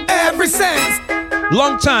you ever since.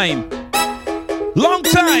 Long time. Long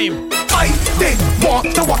time. I did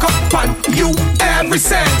want to walk up on you ever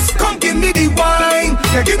since. Come give me the wine.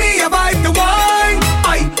 Yeah, give me a vibe to wine.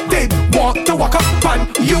 I did want to walk up on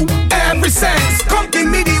you ever since. Come give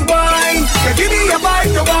me the wine. Yeah, give me a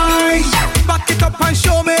vibe to wine. Back it up and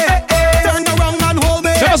show me. Turn around and hold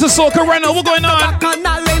me. Shout out to Soca right now. What's going on? Back on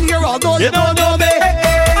that lane here, although you don't know me.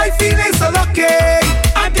 I feeling so lucky.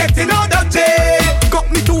 I'm getting all the day.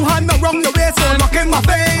 Got me two hands around your waist, so look in my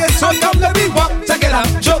face. So come let me walk together,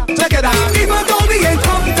 jump together. Even though we ain't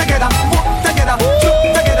come together, walk together,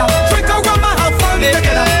 jump together. Drink around and have fun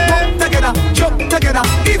together, walk together, jump together.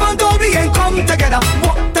 Even though we ain't come together,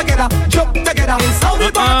 walk together, jump together. It's how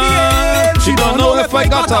we party. She don't know if I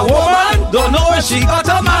got a woman, don't know if she got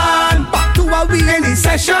a man. Back to our weekly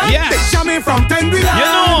session. Yes. They jamming from 10 we You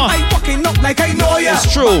know. I walking up like I know ya. It's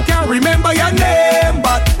true. I can't remember your name,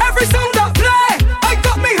 but every song that play, I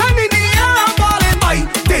got me hand in the air and balling. I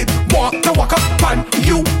did want to walk up on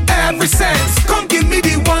you every sense. Come give me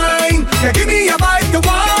the wine, yeah, give me a vibe to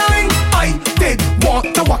wine. I did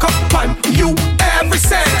want to walk up on you every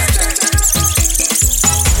sense.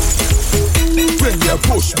 When you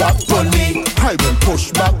push back on me, I will push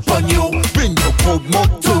back on you. When you come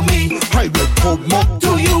up to me, I will come up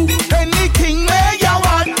to you. Anything where you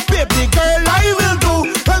want, baby girl, I will do.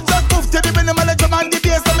 Just move to the minimum and the man the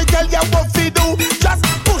bass, let me tell you what we do. Just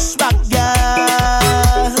push back,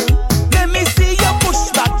 girl. Let me see you push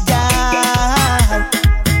back, girl.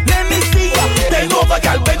 Let me see you bend over,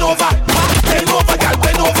 girl, bend over. Bend over, girl,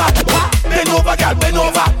 bend over. Bend over, girl, bend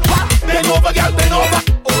over. Bend over, girl, bend over.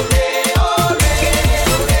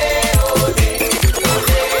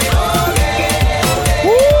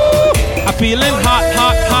 Feeling hot,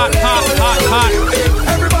 hot, hot, hot, hot, hot.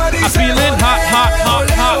 I'm feeling hot, hot, hot,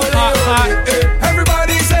 hot, hot, hot.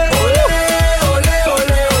 Everybody say, ole, ole, ole,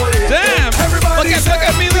 ole. Damn. Everybody Look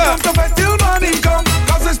at me, look. Come till morning come,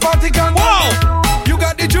 cause this party can. Whoa. You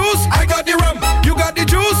got the juice, I got the rum. You got the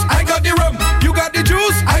juice, I got the rum. You got the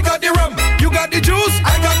juice, I got the rum. You got the juice,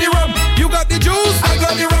 I got the rum. You got the juice, I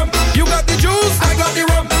got the rum. You got the juice, I got the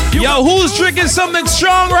rum. Yo, who's drinking something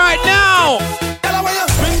strong right now?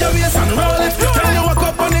 Bring the waist and roll it. Turn your walk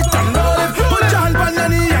up on it and roll it. Put your hand on the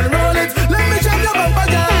knee and roll it. Let me jam your bumper,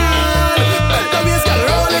 girl. Bring the waist and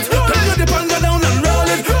roll it. Turn your dip and go down and roll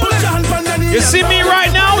it. Put your hand on the knee. You see me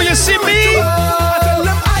right now? You see me? I tell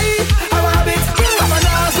them I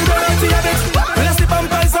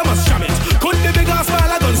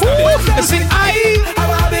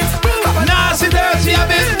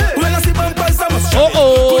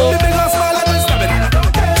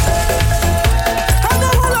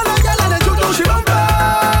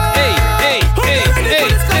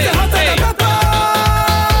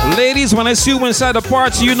Ladies, when I see you inside the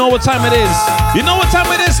party, you know what time it is. You know what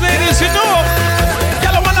time it is, ladies, you know.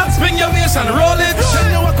 Y'all wanna spin your waist and roll it.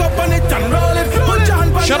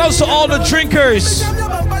 Shout out to all the drinkers.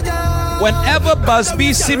 Whenever Buzz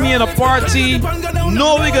B see me in a party,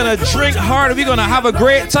 know we're gonna drink hard, we're gonna have a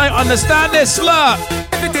great time. Understand this, love.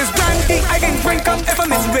 If it is brandy, I can drink 'em. If I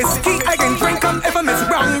miss whiskey, I can drink 'em. If I miss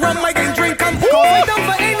rum, I can drink 'em. Cause I don't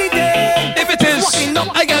for anything. If it is,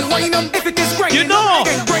 I can wine 'em. If it is grinding, you know, I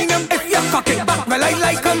can bring 'em. If you cock it back, well I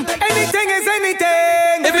like 'em. Anything is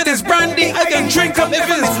anything. If it is brandy, I can drink 'em. If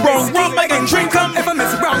it is rum, I can drink 'em. If I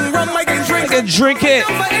miss rum, I can drink 'em. I can drink it.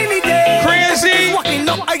 Crazy.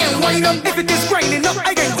 I can wine 'em. If it is grinding up,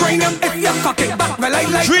 I can grind 'em. If you cock it back, well I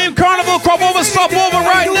like 'em. Dream Carnival, come over, stop over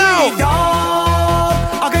right now.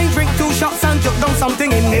 I can drink 2 shots and jump down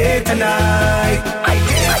something in here tonight.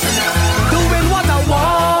 Doing what I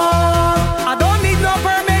want. I don't need no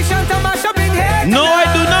permission to mash up in here. No, I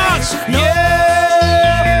do not. No.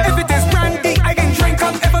 Yeah. If it is brandy, I can drink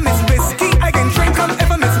 'em. If I miss whiskey, I can drink 'em.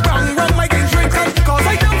 If I miss rum, I can drink 'em. Cause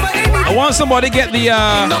I don't for any. I want somebody to get the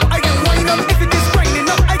I can wine 'em. If it is grinding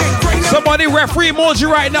up, I can grind 'em. somebody referee emoji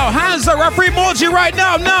right now. Hands up, referee emoji right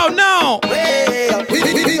now. Now.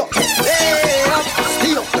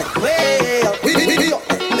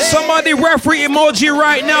 Somebody referee emoji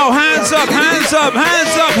right now. Hands up, hands up,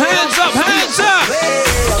 hands up, hands up, hands up.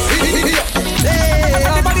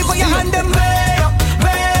 Everybody put your hand in way up,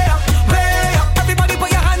 way up, way up. Everybody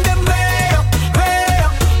put your hand in way up, way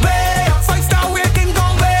up, way up. 5-star waiting, go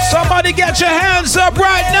way up. Somebody get your hands up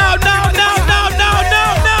right now.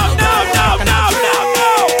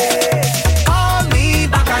 Call me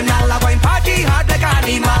Bacchanal, I'm party hard like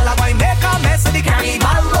animal. I'm make a mess of the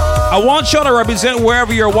carnival. I want y'all to represent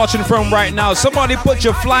wherever you're watching from right now. Somebody put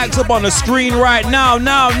your flags up on the screen right now. So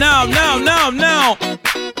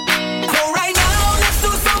right now, let's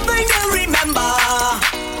do something to remember.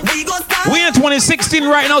 We in 2016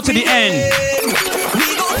 right now to the end.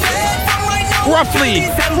 Roughly.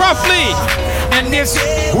 And this,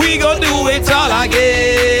 we gon' do it all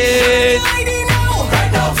again. Right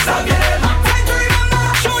now, stop it. Time to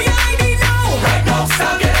remember. Show your ID now. Right now,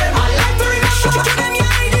 stop it.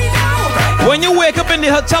 When you wake up in the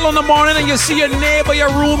hotel in the morning and you see your neighbor, your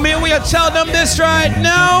roommate, will you tell them this right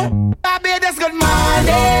now? Barbados, good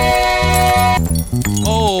morning.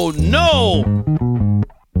 Oh no!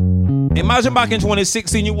 Imagine back in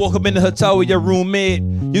 2016, you woke up in the hotel with your roommate,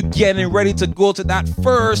 you getting ready to go to that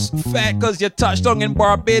first fete because you touched down in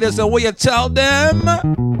Barbados, and will you tell them?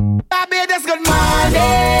 Barbados, good morning.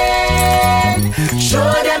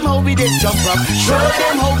 Show them how we did jump up. Show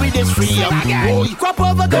them how we did free up. Oh, you crop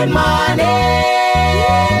over, good morning.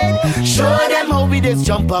 Show them how we did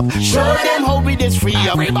jump up. Show them how we did free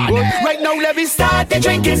up. Right now, let me start the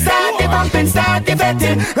drinking, start the bumping, start the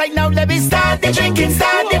betting. Right now, let me start the drinking,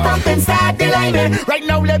 start the bumping, start the liming. Right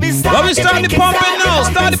now, let me start the pumping now.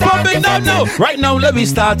 Start the pumping now. Right now, let me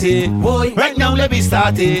start it. Right now, let me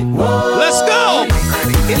start it. Let's go.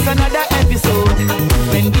 It's another episode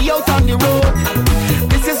when we out on the road.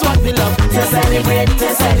 This is what we love to celebrate,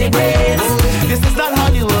 This is not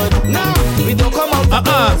Hollywood. No, we don't come out.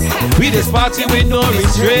 We this party with no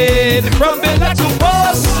restraint. From Bella to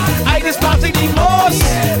Boss, I this party the most.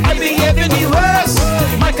 I behave in the worst.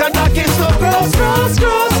 My conduct is so gross.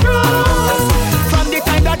 From the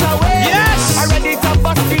time that I wait, yes, I ready to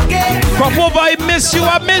bust the gate. From over, I miss you.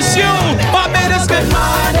 Barbados, good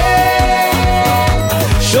morning.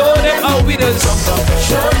 Show them how we does.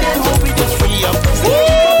 Show them how we does free up.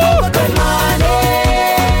 Good morning.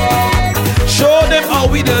 Show them how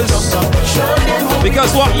we does.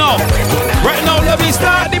 Because what now? Right now, let me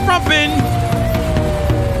start the pumping.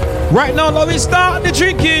 Right now, let me start the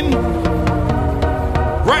drinking.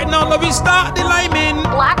 Right now, let me start the liming.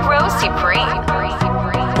 Black Rose Supreme.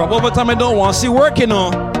 From over time, I don't want to see working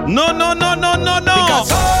on. No.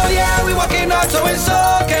 Because oh yeah, we walking out, so it's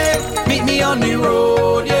okay. Meet me on the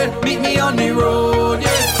road, yeah. Meet me on the road, yeah.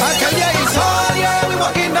 I can hear it's hard, yeah. We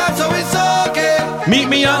walking out, so it's okay. Meet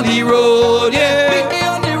me on the road, yeah. Meet me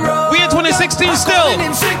on the road. We in 2016 still.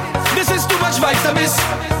 This is too much vitamins.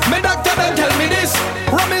 My doctor don't tell me this.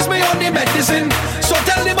 Rum is me on the medicine. So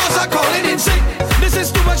tell the boss I'm calling in sick. This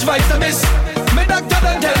is too much vitamins. My doctor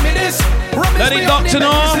don't tell me this. Rum is me on the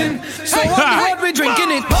medicine. So on the road we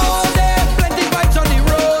drinking it all day. Plenty vibes on the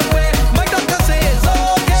roadway. My doctor say it's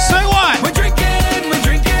okay. Say what? We're drinking.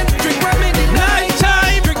 Drink rum in the night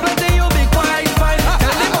time. Drink plenty, you'll be quite fine.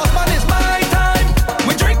 Tell the boss man it's my time.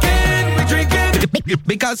 We're drinking.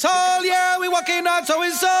 Because Because all year we walking out, so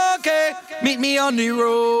it's okay. Meet me on the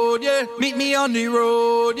road, yeah. Meet me on the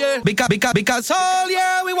road, yeah. Because all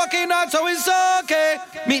year we walking out, so it's okay.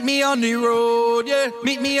 Meet me on the road, yeah.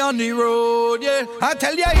 Meet me on the road, yeah. I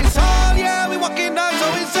tell ya it's all year we walking out,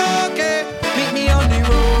 so it's okay. Meet me on the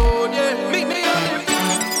road, yeah. Meet me on the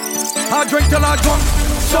road. I drink till I drunk.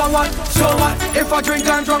 So what? So what? If I drink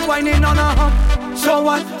and drunk, whining on a hump. So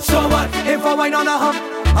what? So what? If I whine on a hump.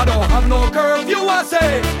 I don't have no curfew, I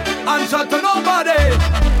say. Answer to nobody.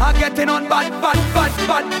 I'm getting on bad.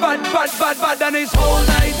 And it's whole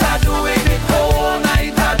night I'm doing it. Whole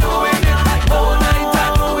night I'm doing it. Whole night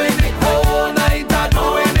I'm doing it. Whole night I'm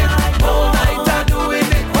doing it. Whole night I'm doing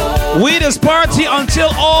it. We just party until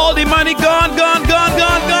all the money gone.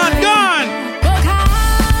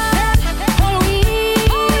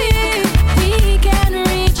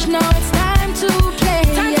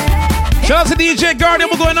 Shout out to DJ Guardian,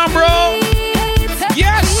 what's going on, bro?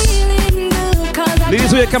 Yes!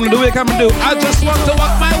 Ladies, what you come to do? I just want to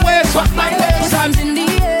walk my waist, and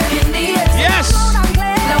yes!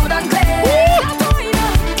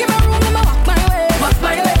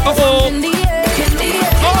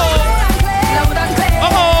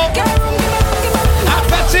 I'm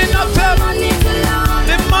betting up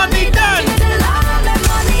the money done.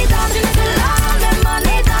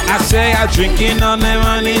 I say I'm drinking on the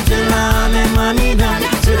money till all the money done.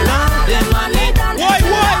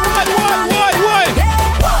 Why?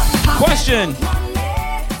 Question.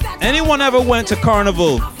 Anyone ever went to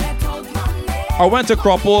Carnival or went to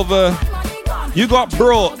Crop Over? You got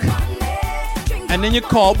broke and then you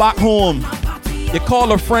call back home. You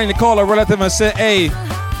call a friend, you call a relative and say, hey,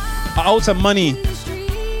 I owe some money.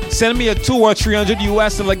 Send me a 200 or 300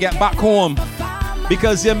 US till I get back home.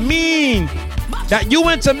 Because you mean that you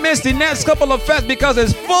went to miss the next couple of fests because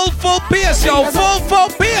it's full pace, yo. Full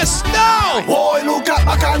pace. No! Boy, look at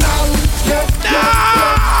my canal.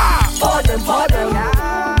 For them. For all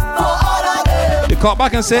of them. You call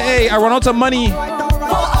back and say, hey, I run out of money. For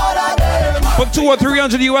all of them. Put 200 or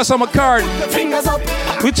 300 US on my card. Fingers up.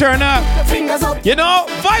 We turn up. Fingers up. You know,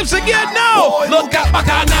 vibes again now. Boy, look at my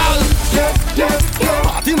canal. Yeah.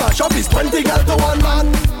 Party mash up is 20 girls to one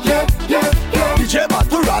man. Yeah. DJ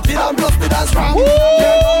Maturati and plus the dance from.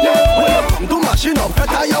 Yeah. When you come to machine up,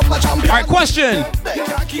 I am my champion. Alright, question.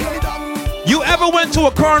 You ever went to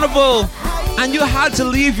a carnival and you had to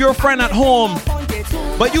leave your friend at home,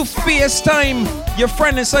 but you FaceTime your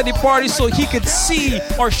friend inside the party so he could see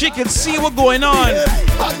or she could see what's going on,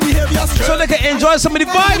 so they can enjoy some of the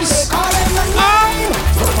vibes?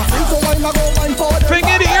 Finger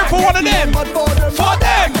in the ear for one of them. For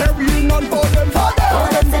them.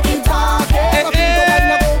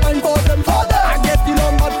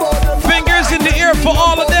 Fingers in the ear for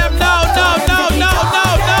all of them. No.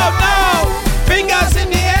 Fingers in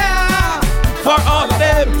the air for all of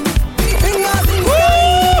them.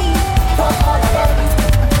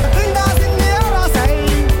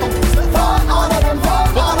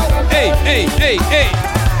 Hey.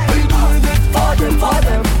 For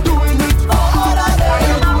them. Doing it for all of them.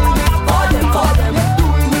 For them.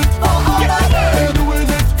 Doing it for all of them. Doing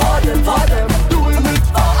it for them. Doing it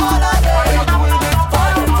for all of them. For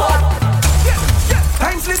them.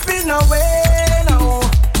 Time slipping away now,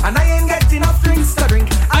 and I ain't getting enough drinks to drink.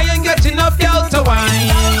 I ain't getting enough girl to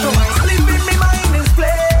wine. Sleeping, me mind is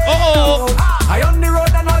playing. I on the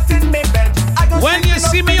road and not in my bed. When you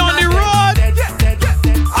see me on the road,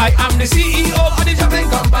 I am the CEO of the shopping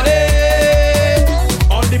company.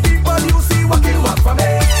 All the people you see walking walk for me.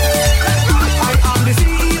 I am the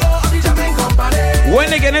CEO of the shopping company. When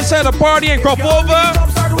they get inside the party and crop over,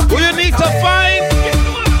 who you need to find?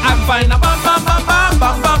 I find a bam,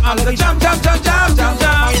 and the jam.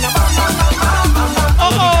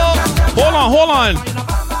 Hold on.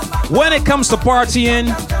 When it comes to partying,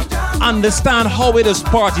 understand how it is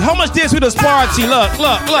party. How much days we just party? Look.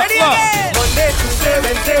 Monday, Tuesday,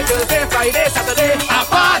 Wednesday, Thursday, Friday, Saturday. A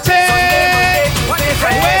party! Monday,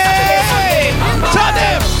 Friday, Saturday. Tell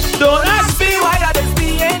them! Don't ask me why I just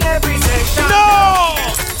be in every section. No!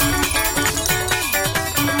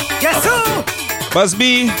 Guess who? Buzz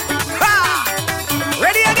B.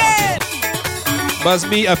 Ready again. Buzz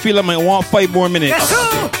B, I feel I might want 5 more minutes. Guess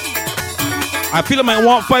who? I feel I might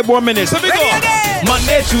want 5 more minutes. Let me go. Again.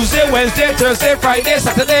 Monday, Tuesday, Wednesday, Thursday, Friday,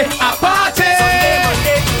 Saturday. A party!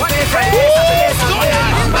 Monday, Friday, Saturday,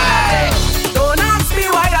 Sunday. Don't ask me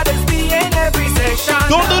why I just be in every section.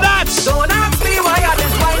 Don't do that. Don't ask me why I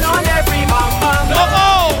just wine on every bum.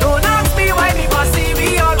 Don't ask me why people see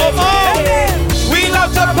me on the We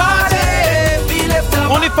love to party.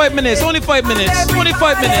 Only 5 minutes. 25 minutes.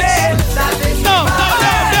 No.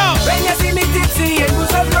 When you see me tipsy and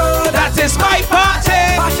goes up is my party.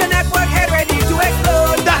 Fashion Network head ready to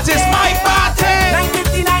explode. That is my party.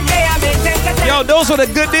 9:59 a.m. in 10 Yo, those were the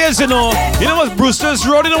good days, you know. You know what's Brewster's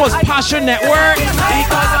Road? You know what's Passion Network? You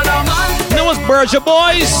know what's Berger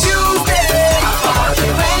Boys? You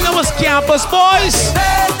know what's Campus Boys?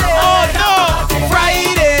 Oh no!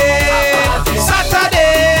 Friday,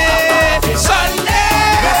 Saturday, Sunday.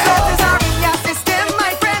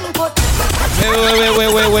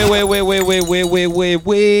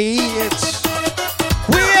 Wait.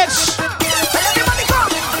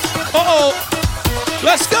 Uh-oh.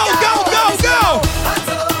 Let's go.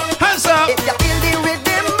 Hands up.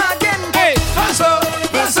 Hey, hands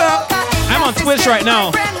up. I'm on Twitch right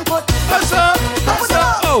now. Hands up.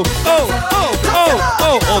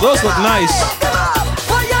 Oh, those look nice.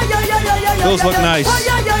 Those look nice.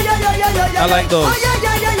 I like those.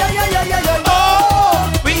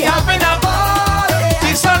 Oh, we having a party.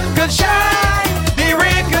 The sun could shine, the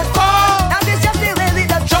rain could fall.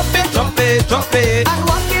 Drop it.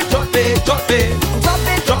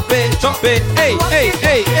 Drop it. Hey.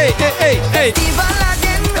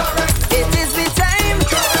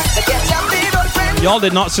 Y'all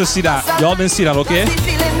did not just see that. Y'all didn't see that, okay?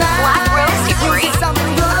 Black Rose Supreme.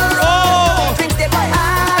 Oh!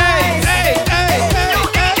 Hey!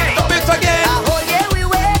 A bit again.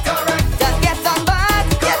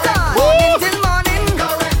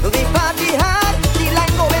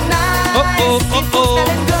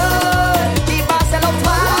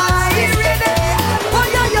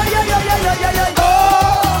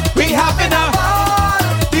 We having a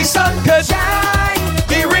the sun could shine,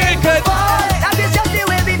 the rain could fall.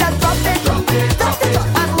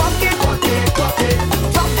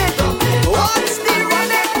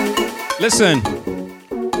 Listen,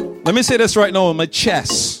 let me say this right now with my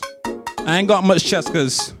chest. I ain't got much chest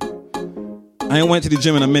because I ain't went to the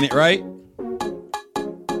gym in a minute, right?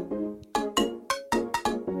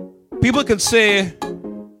 People could say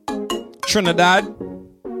Trinidad.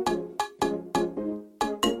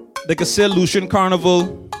 They could say Lucian Carnival.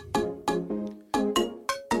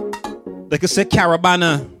 They could say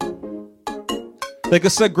Carabana. They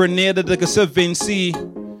could say Grenada. They could say Vinci.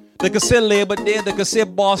 They could say Labor Day. They could say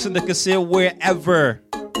Boston. They could say wherever.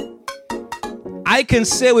 I can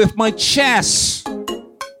say with my chest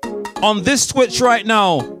on this Twitch right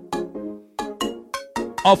now,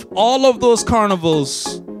 of all of those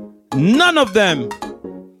carnivals, none of them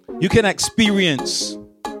you can experience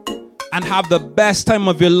and have the best time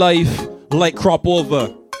of your life like Crop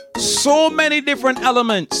Over. So many different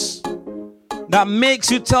elements that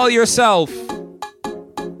makes you tell yourself,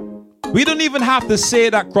 we don't even have to say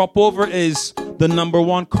that Crop Over is the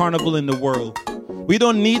 #1 carnival in the world. We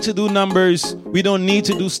don't need to do numbers. We don't need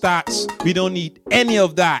to do stats. We don't need any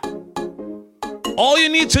of that. All you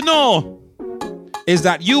need to know is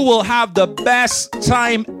that you will have the best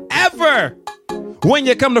time ever when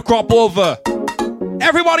you come to Crop Over.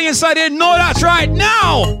 Everybody inside here know that's right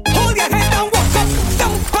now. Hold your head and walk up,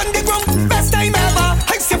 down on the ground. Best time ever.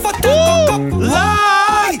 I see for them.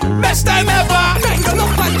 Lie. Best time ever.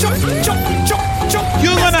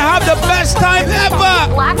 You're gonna have the best time ever.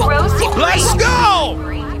 Black Rose Supreme. Let's go.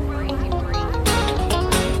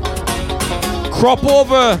 Crop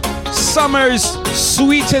Over, summer's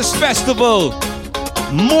sweetest festival.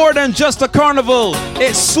 More than just a carnival.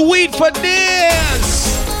 It's sweet for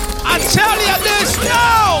days. I tell you this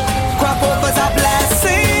now. Crop Over's a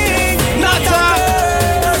blessing, not a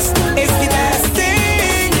curse. It's the best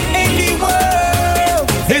thing in the world.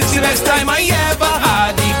 It's the best time I ever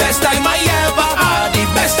had. The best time I ever had. The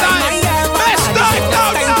best time. Best time.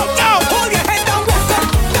 No. Hold your head down, walk up,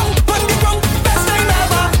 down on the ground. Best time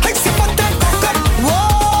ever. I see for them.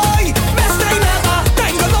 Whoa, best time ever.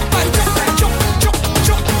 Tangle up and jump.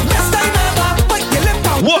 Best time ever. Bite your lip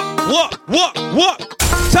out. What?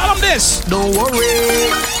 Tell them this. Don't worry,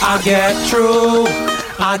 I get through.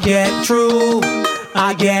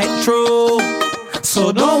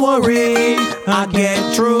 So don't worry, I get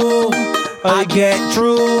through.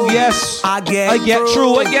 Yes. I get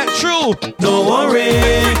through. Don't worry,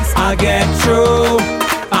 I get through.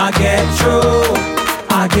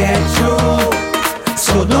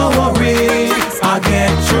 So don't worry, I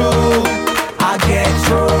get through.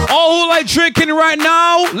 All who like drinking right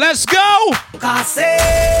now, let's go.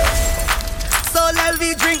 So let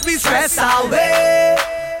me drink me stress away.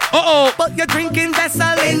 Uh-oh. But you're drinking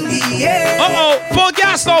vessel in the air. Uh-oh. Full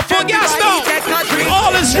gas now.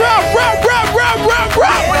 All is rough.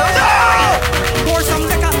 Pour some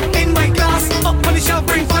liquor in my glass. Up on the shelf,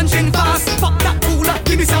 bring punch in fast. Pop that cooler,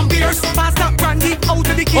 give me some beers. Pass that brandy out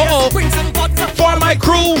of the case. Uh-oh. Bring some vodka For my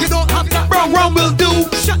crew. You don't have that Rum will do.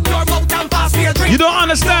 Shut your mouth and pass me a drink. You don't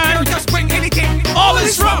understand. Just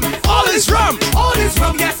is rum, all is rum, all is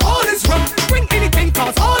rum, yes, all is rum. Bring anything,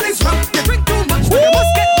 cause all is rum. You drink too much, but you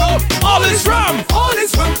must get rum. All is rum, all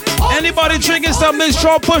is rum. Anybody drinking some, make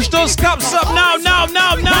sure push those cups up now, now,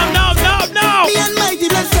 now, now, now, now, now. Me and my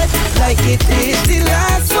dealer said, like it is the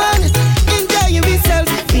last one. Enjoying myself,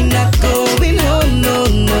 we not going home, no,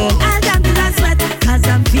 no. I got the last sweat, cause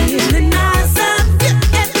I'm feeling awesome.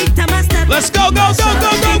 Every time I step, let's go, go, go,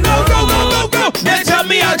 go, go, go, go, go, go, go. They tell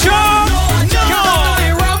me I drunk.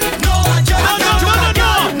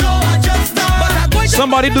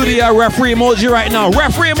 Somebody do the referee emoji right now.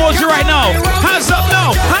 Referee emoji right now. Hands up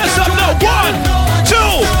now. Hands up now. 1, 2,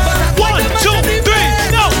 1, 2, 3.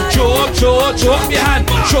 No. Throw up, throw up, throw up your hand.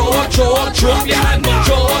 Throw up, throw up, throw up your hand.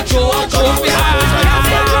 Throw up, throw up, throw up your hand.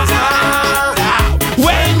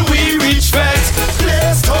 When we reach fest,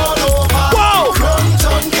 Place all over. whoa.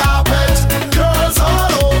 Crumpton carpet. Girls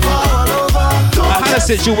all over, all over. I had a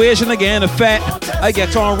situation again, a fat. I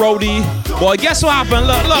get on roadie. Boy, guess what happened?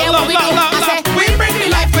 Look, look, look, look, look, look. We bring the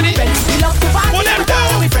life with it. We love to party. What them do?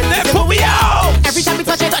 They put me out. Every time we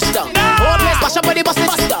touch it, touchdown. No. Whole place wash up body, bust it,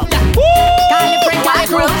 bust down. Woo. Black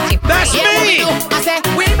Rose Supreme. That's Yeah, what we me. do. I say,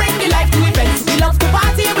 we bring the life to events. We love to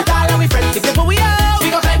party with all our friends. If we out, we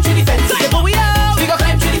go climb through the fence. If we out, we go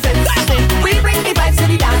climb through the fence. I say, we bring the vibes to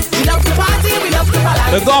the dance. We love to party, we love to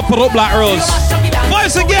balance. They got put up Black Rose.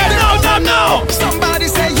 Voice again. No, no, no. Somebody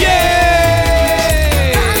say,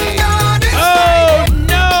 Yeah. Oh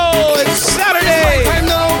no, it's Saturday.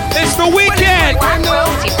 It's the weekend.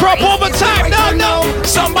 Crop over time. No, no.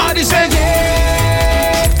 Somebody said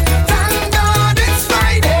yeah. thank God it's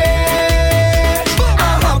Friday.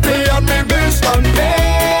 I'm happy on my best Sunday.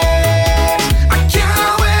 I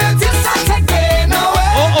can't wait till Saturday. No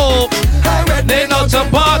way. Uh-oh. I'm ready They know to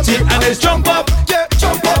party and it's jump up. yeah,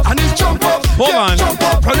 jump up, and it's jump up. Hold yeah, on. Jump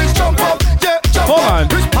up, and it's jump up. Yeah, jump Hold up. on.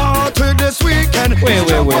 It's party this weekend. Wait, It's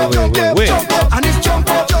jump up, yeah, wait. Jump up, and it's jump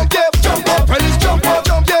up. Yeah, jump up, and it's jump up.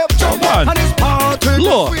 Yeah, jump Hold on. up, and it's party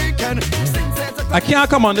Look. this weekend. I can't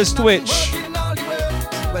come on this Twitch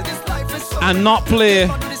and not play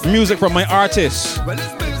music from my artist.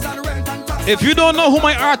 If you don't know who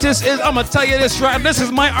my artist is, I'm gonna tell you this right. This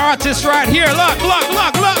is my artist right here. Look, look,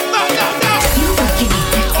 look, look, look, look, look.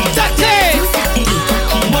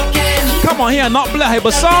 Come on here, not play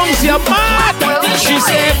but songs, you mad. She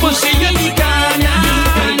said, pussy, you need no.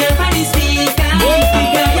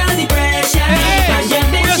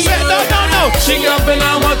 She up and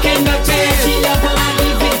I'm walking the tail.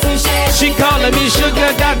 She calling me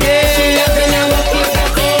sugar daddy.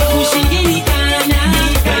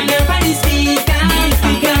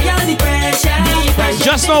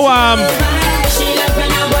 Just know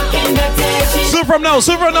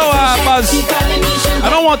Super no, Buzz. I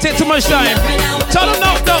don't want to take too much time. Tell them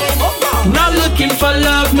no. Not looking for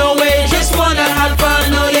love, no way. Just wanna have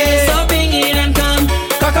fun, no yeah. So bring it and come.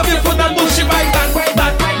 Cock up your foot and push it right back.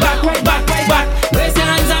 Raise your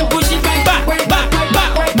hands and push it right back.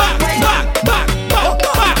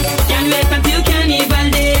 Can't wait until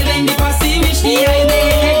Carnival Day when the posse reach the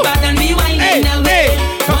highway. Head back and be winding away.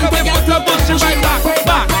 Cock up your foot and push it right back.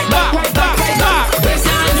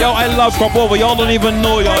 Yo, I love Crop Over. Y'all don't even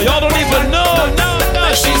know, y'all. Y'all don't even know. No.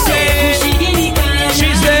 She said.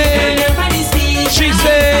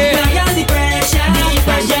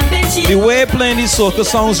 The way playing these soca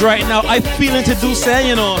songs right now, I feeling to do something,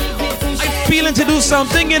 you know. I feeling to do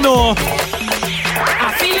something, you know.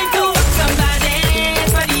 I feel it to somebody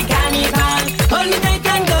for the carnival. Hold me tight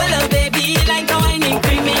and go, love baby, like a whining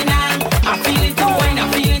criminal. I feel it to wine,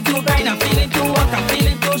 I feel it to grind, I feel it to walk, I feel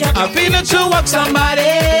it to jump. I feeling to walk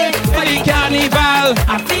somebody for the carnival.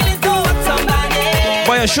 I feel it to walk somebody.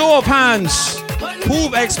 By a show of hands,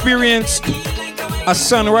 who've experienced a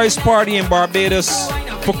sunrise party in Barbados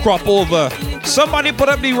for Crop Over? Somebody put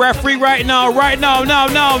up the referee right now. I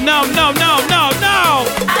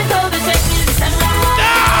told the sex is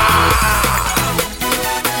sunrise.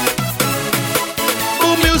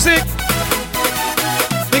 Ooh, music.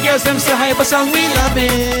 The girls them say hi, but song we love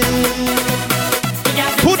it.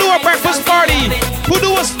 Who do a breakfast party? Who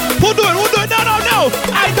do it? No.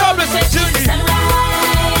 I told the sex is sunrise.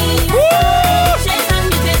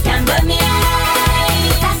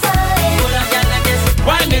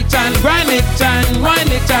 Wind it and grind it and wind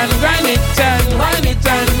it and grind it and wind it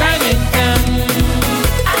and grind it and.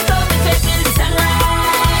 I told the sex is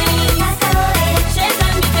sunrise. Shades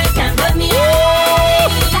and music can burn me. Full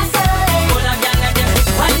of y'all like this.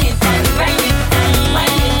 Wind it and grind it and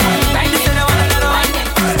wind it and grind it.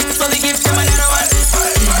 So they give them another one.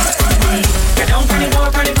 Get down for the board.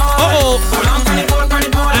 Uh-oh. Hold on for the board.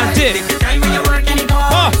 I did. Time when you work any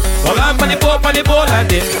board. Hold on for the board, I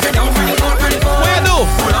did. Get down for the board. Where do?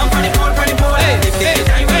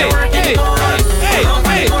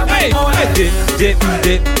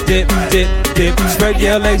 dip, dip, dip, dip. Spread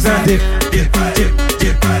your legs and dip, dip, dip,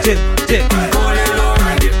 dip, dip, dip.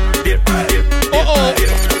 Uh-oh,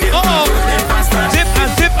 uh-oh. Dip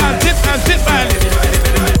and dip and dip and dip and.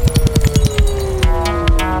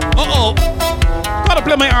 Uh-oh. Gotta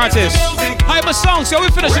play my artist. Hype a song, so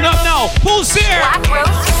we're finishing up now. Who's here?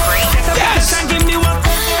 Yes. Give me what?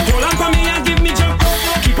 Hold on for me and give me jump.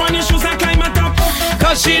 Keep on your shoes and climb on top.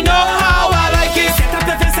 Cause she know how I like it. Set up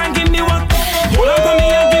the face and give me what? Hold on for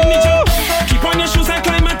me and give me jump. Keep on your shoes and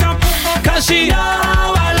climb on top. Cause she know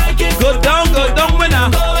how I like it. Go down,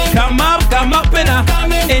 winner. Come up, winner.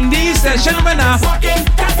 In this session, winner. Walking,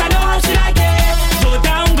 cause I know how she like it. Go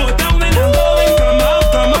down, winner.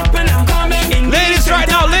 Come up, and I'm coming. Ladies, right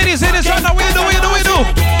now, what you do?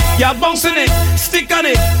 Y'all bouncing it, stick on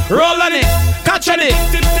it, roll on it, catch on it.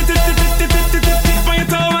 Tip on your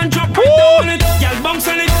toe and drop right down on it. Y'all bounce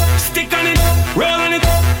on it, stick on it, roll on it,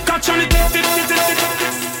 catch on it.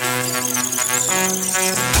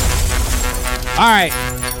 Alright.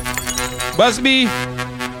 Busby,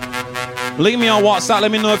 link me on WhatsApp.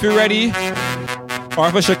 Let me know if you're ready or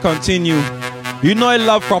if I should continue. You know I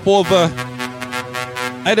love crop over.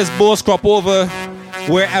 I just boast crop over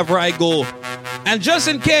wherever I go. And just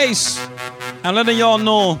in case, I'm letting y'all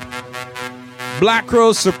know, Black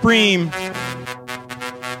Rose Supreme,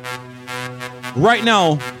 right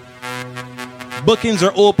now, bookings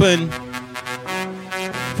are open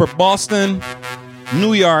for Boston,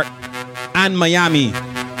 New York, and Miami.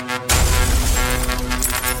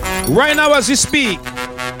 Right now as we speak,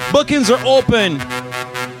 bookings are open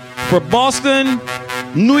for Boston,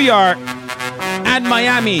 New York, and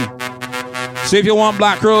Miami. So if you want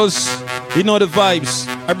Black Rose, you know the vibes.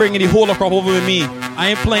 I bring in the whole of crop over with me.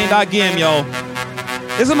 I ain't playing that game, yo.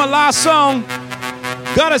 This is my last song.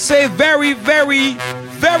 Gotta say very, very,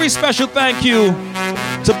 very special thank you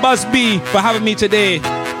to Buzz B for having me today.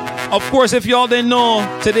 Of course, if y'all didn't know,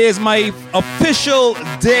 today is my official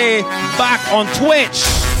day back on Twitch.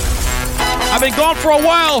 I've been gone for a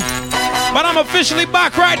while, but I'm officially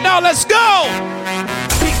back right now. Let's go!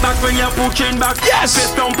 Pick back when you're pushing back. Yes!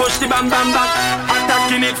 Fist don't push the bam bam back.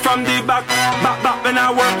 Attacking it from the back. Back when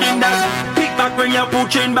I work in that. Pick back when you're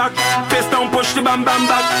pushing back. Fist don't push the bam bam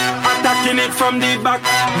back. Attacking it from the back.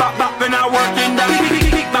 Back when I work in that.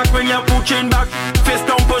 Pick back when you're pushing back. Fist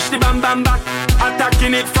don't push the bam bam back.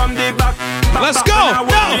 Attacking it from the back. Let's go!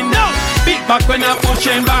 No! Pick back when you're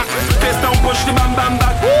pushing back. Fist don't push the bam bam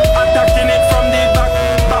back. Attacking it from the back.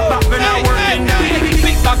 Back when I work in that.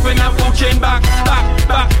 Pick back when you're pushing back. Back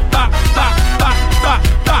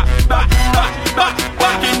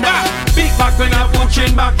in that. Big back when I'm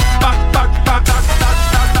pushing back.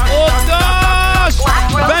 Oh gosh!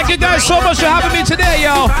 Thank you guys so much for having me today,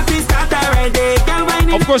 y'all.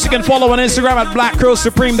 Of course, you can follow on Instagram at Black Crow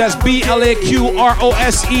Supreme. That's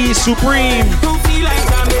BLAQROSE Supreme.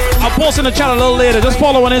 I'll post in the chat a little later. Just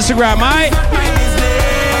follow on Instagram, alright?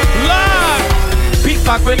 Love! Big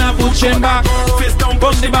back when I'm pushing back. Fist don't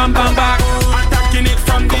push the bam bam back. Attacking it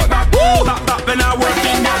from the back. Back when I work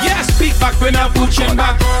in that. Yes, big back when I'm pushing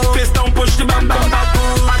back. Fist don't push the bam bam back.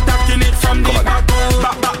 Attacking it from the back.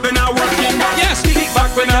 Back when I work in that. Yes, big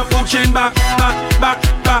back when I'm pushing back. Back.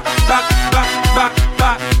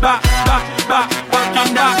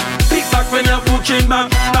 Working that. Big back when I'm pushing back.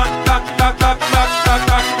 Back.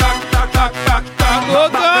 Oh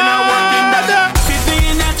God! Sit me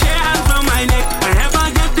in a chair and from my neck. Whenever I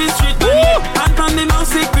get this shit on me, and from the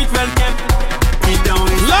most secret welcome.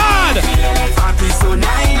 Lord! Party so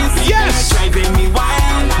nice. Yes! Driving me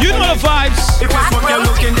wild. You know the vibes. If it's what you're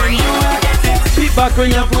looking, then you will get it. Beat back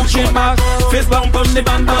when you're pushing back. Face bump on the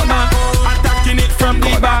band back. Attacking it from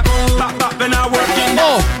the back. Back when I'm working.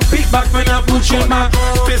 Oh! Beat back when you're pushing back.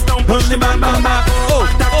 Face don't push the band back.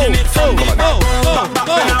 Attacking it from the back. Back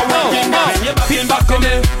when I'm working. Beat back on me.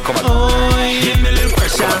 Give me a little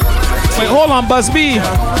pressure. Wait, hold on, Buzz B.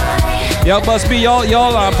 Yo, Buzz B,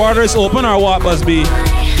 y'all borders open or what, Buzz B?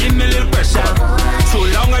 Give me a little pressure. So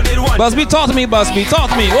long I did one. Buzz B, talk to me, Buzz B. Talk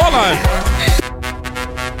to me. Hold on.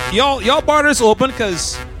 Y'all borders open,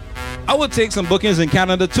 because I would take some bookings in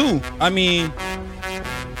Canada too. I mean,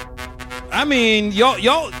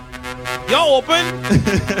 y'all open?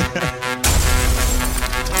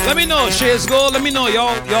 Let me know, Shares Go. Let me know,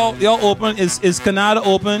 y'all open. Is Canada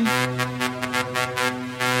open?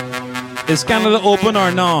 Is Canada open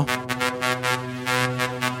or no?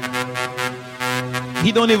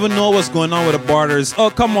 He don't even know what's going on with the borders. Oh,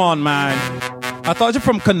 come on, man. I thought you're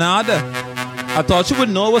from Canada. I thought you would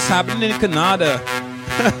know what's happening in Canada.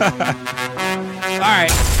 All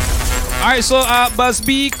right. Alright, so Buzz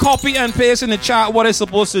B, copy and paste in the chat what it's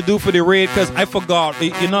supposed to do for the raid, because I forgot.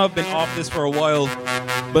 You know, I've been off this for a while,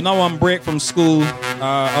 but now I'm break from school.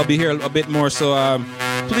 I'll be here a bit more, so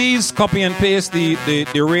please copy and paste the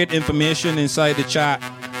raid information inside the chat,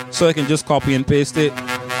 so I can just copy and paste it,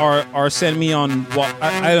 or send me on what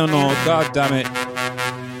I don't know. God damn it,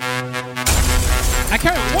 I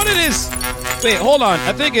can't. What it is? Wait, hold on.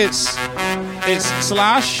 I think it's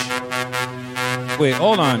slash. Wait,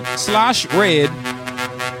 hold on. Slash raid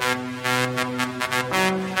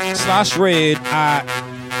at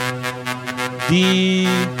DJ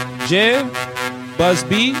Buzz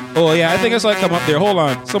B. Oh yeah, I think it's like come up there. Hold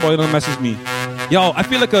on. Somebody don't message me. Yo, I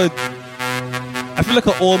feel like an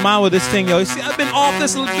old man with this thing, yo. You see, I've been off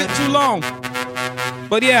this a little bit too long.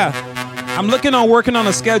 But yeah, I'm working on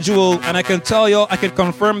a schedule, and I can tell you, I can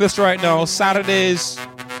confirm this right now. Saturdays,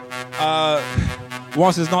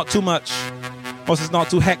 once it's not too much, once it's not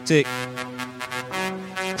too hectic,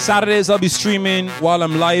 Saturdays I'll be streaming while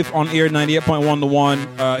I'm live on air 98.1 to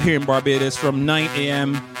 1 here in Barbados from 9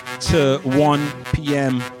 a.m. to 1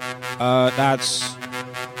 p.m. That's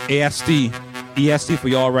EST for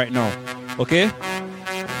y'all right now. Okay?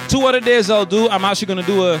 2 other days I'll do, I'm actually going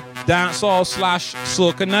to do a dancehall /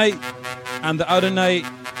 soca night. And the other night,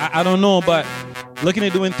 I don't know, but looking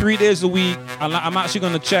at doing 3 days a week. I'm actually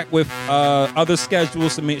going to check with other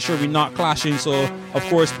schedules to make sure we're not clashing. So, of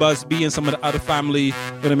course, Buzz B and some of the other family,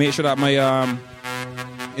 going to make sure that my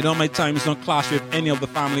my time is not clash with any of the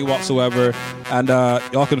family whatsoever. And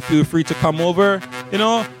y'all can feel free to come over,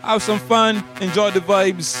 have some fun, enjoy the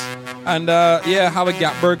vibes. And have a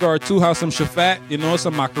gap burger or 2, have some chafat,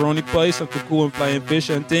 some macaroni pie, some cocoa and flying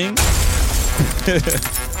fish and things.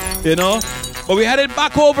 But we headed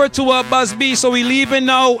back over to Buzz B, so we leaving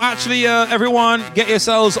now. Actually, everyone, get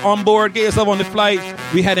yourselves on board, get yourself on the flight.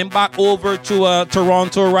 We heading back over to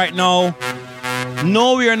Toronto right now.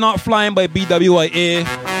 No, we are not flying by BWIA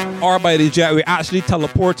or by the jet. We're actually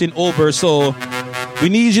teleporting over, so we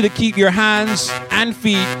need you to keep your hands and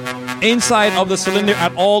feet inside of the cylinder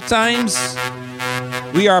at all times.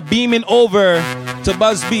 We are beaming over to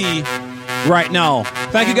Buzz B right now.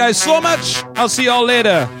 Thank you guys so much. I'll see y'all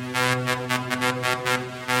later.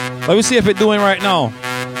 Let me see if it's doing right now.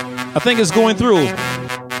 I think it's going through.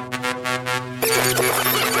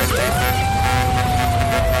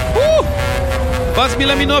 Woo! Buzz B,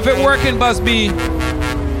 let me know if it's working, Buzz B.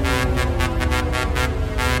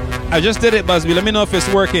 I just did it, Buzz B. Let me know if it's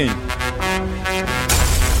working.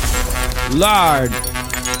 Lord.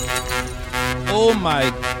 Oh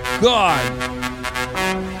my God.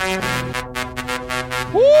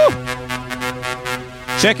 Woo!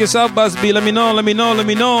 Check yourself, Buzz B. Let me know.